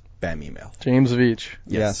to spam email. James Veach.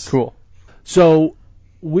 Yes. Cool. So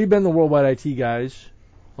we've been the Worldwide IT guys.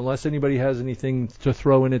 Unless anybody has anything to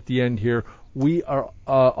throw in at the end here, we are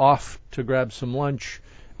off to grab some lunch.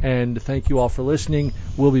 And thank you all for listening.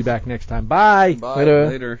 We'll be back next time. Bye. Bye.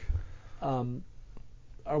 Later.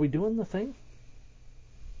 Are we doing the thing?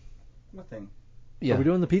 What thing? Yeah. Are we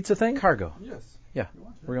doing the pizza thing? Cargo. Yes. Yeah,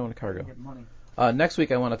 we're going to cargo. Get money. Next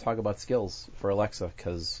week I want to talk about skills for Alexa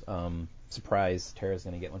because, surprise, Tara's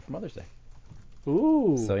going to get one for Mother's Day.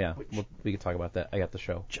 Ooh. So yeah, we could talk about that. I got the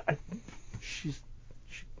show. She's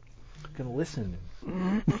going to listen.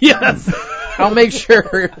 Yes! I'll make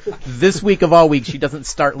sure this week of all weeks she doesn't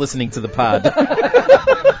start listening to the pod.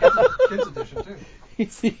 Kids edition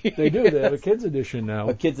too. They do. They have a kids edition now.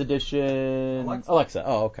 A kids edition. Alexa.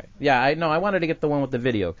 Oh, okay. Yeah, I know. I wanted to get the one with the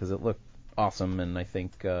video because it looked awesome, and I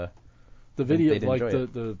think the video, they'd like enjoy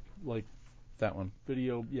the that one.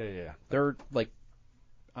 video. Yeah. They're like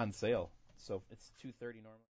on sale, so it's $230 normally.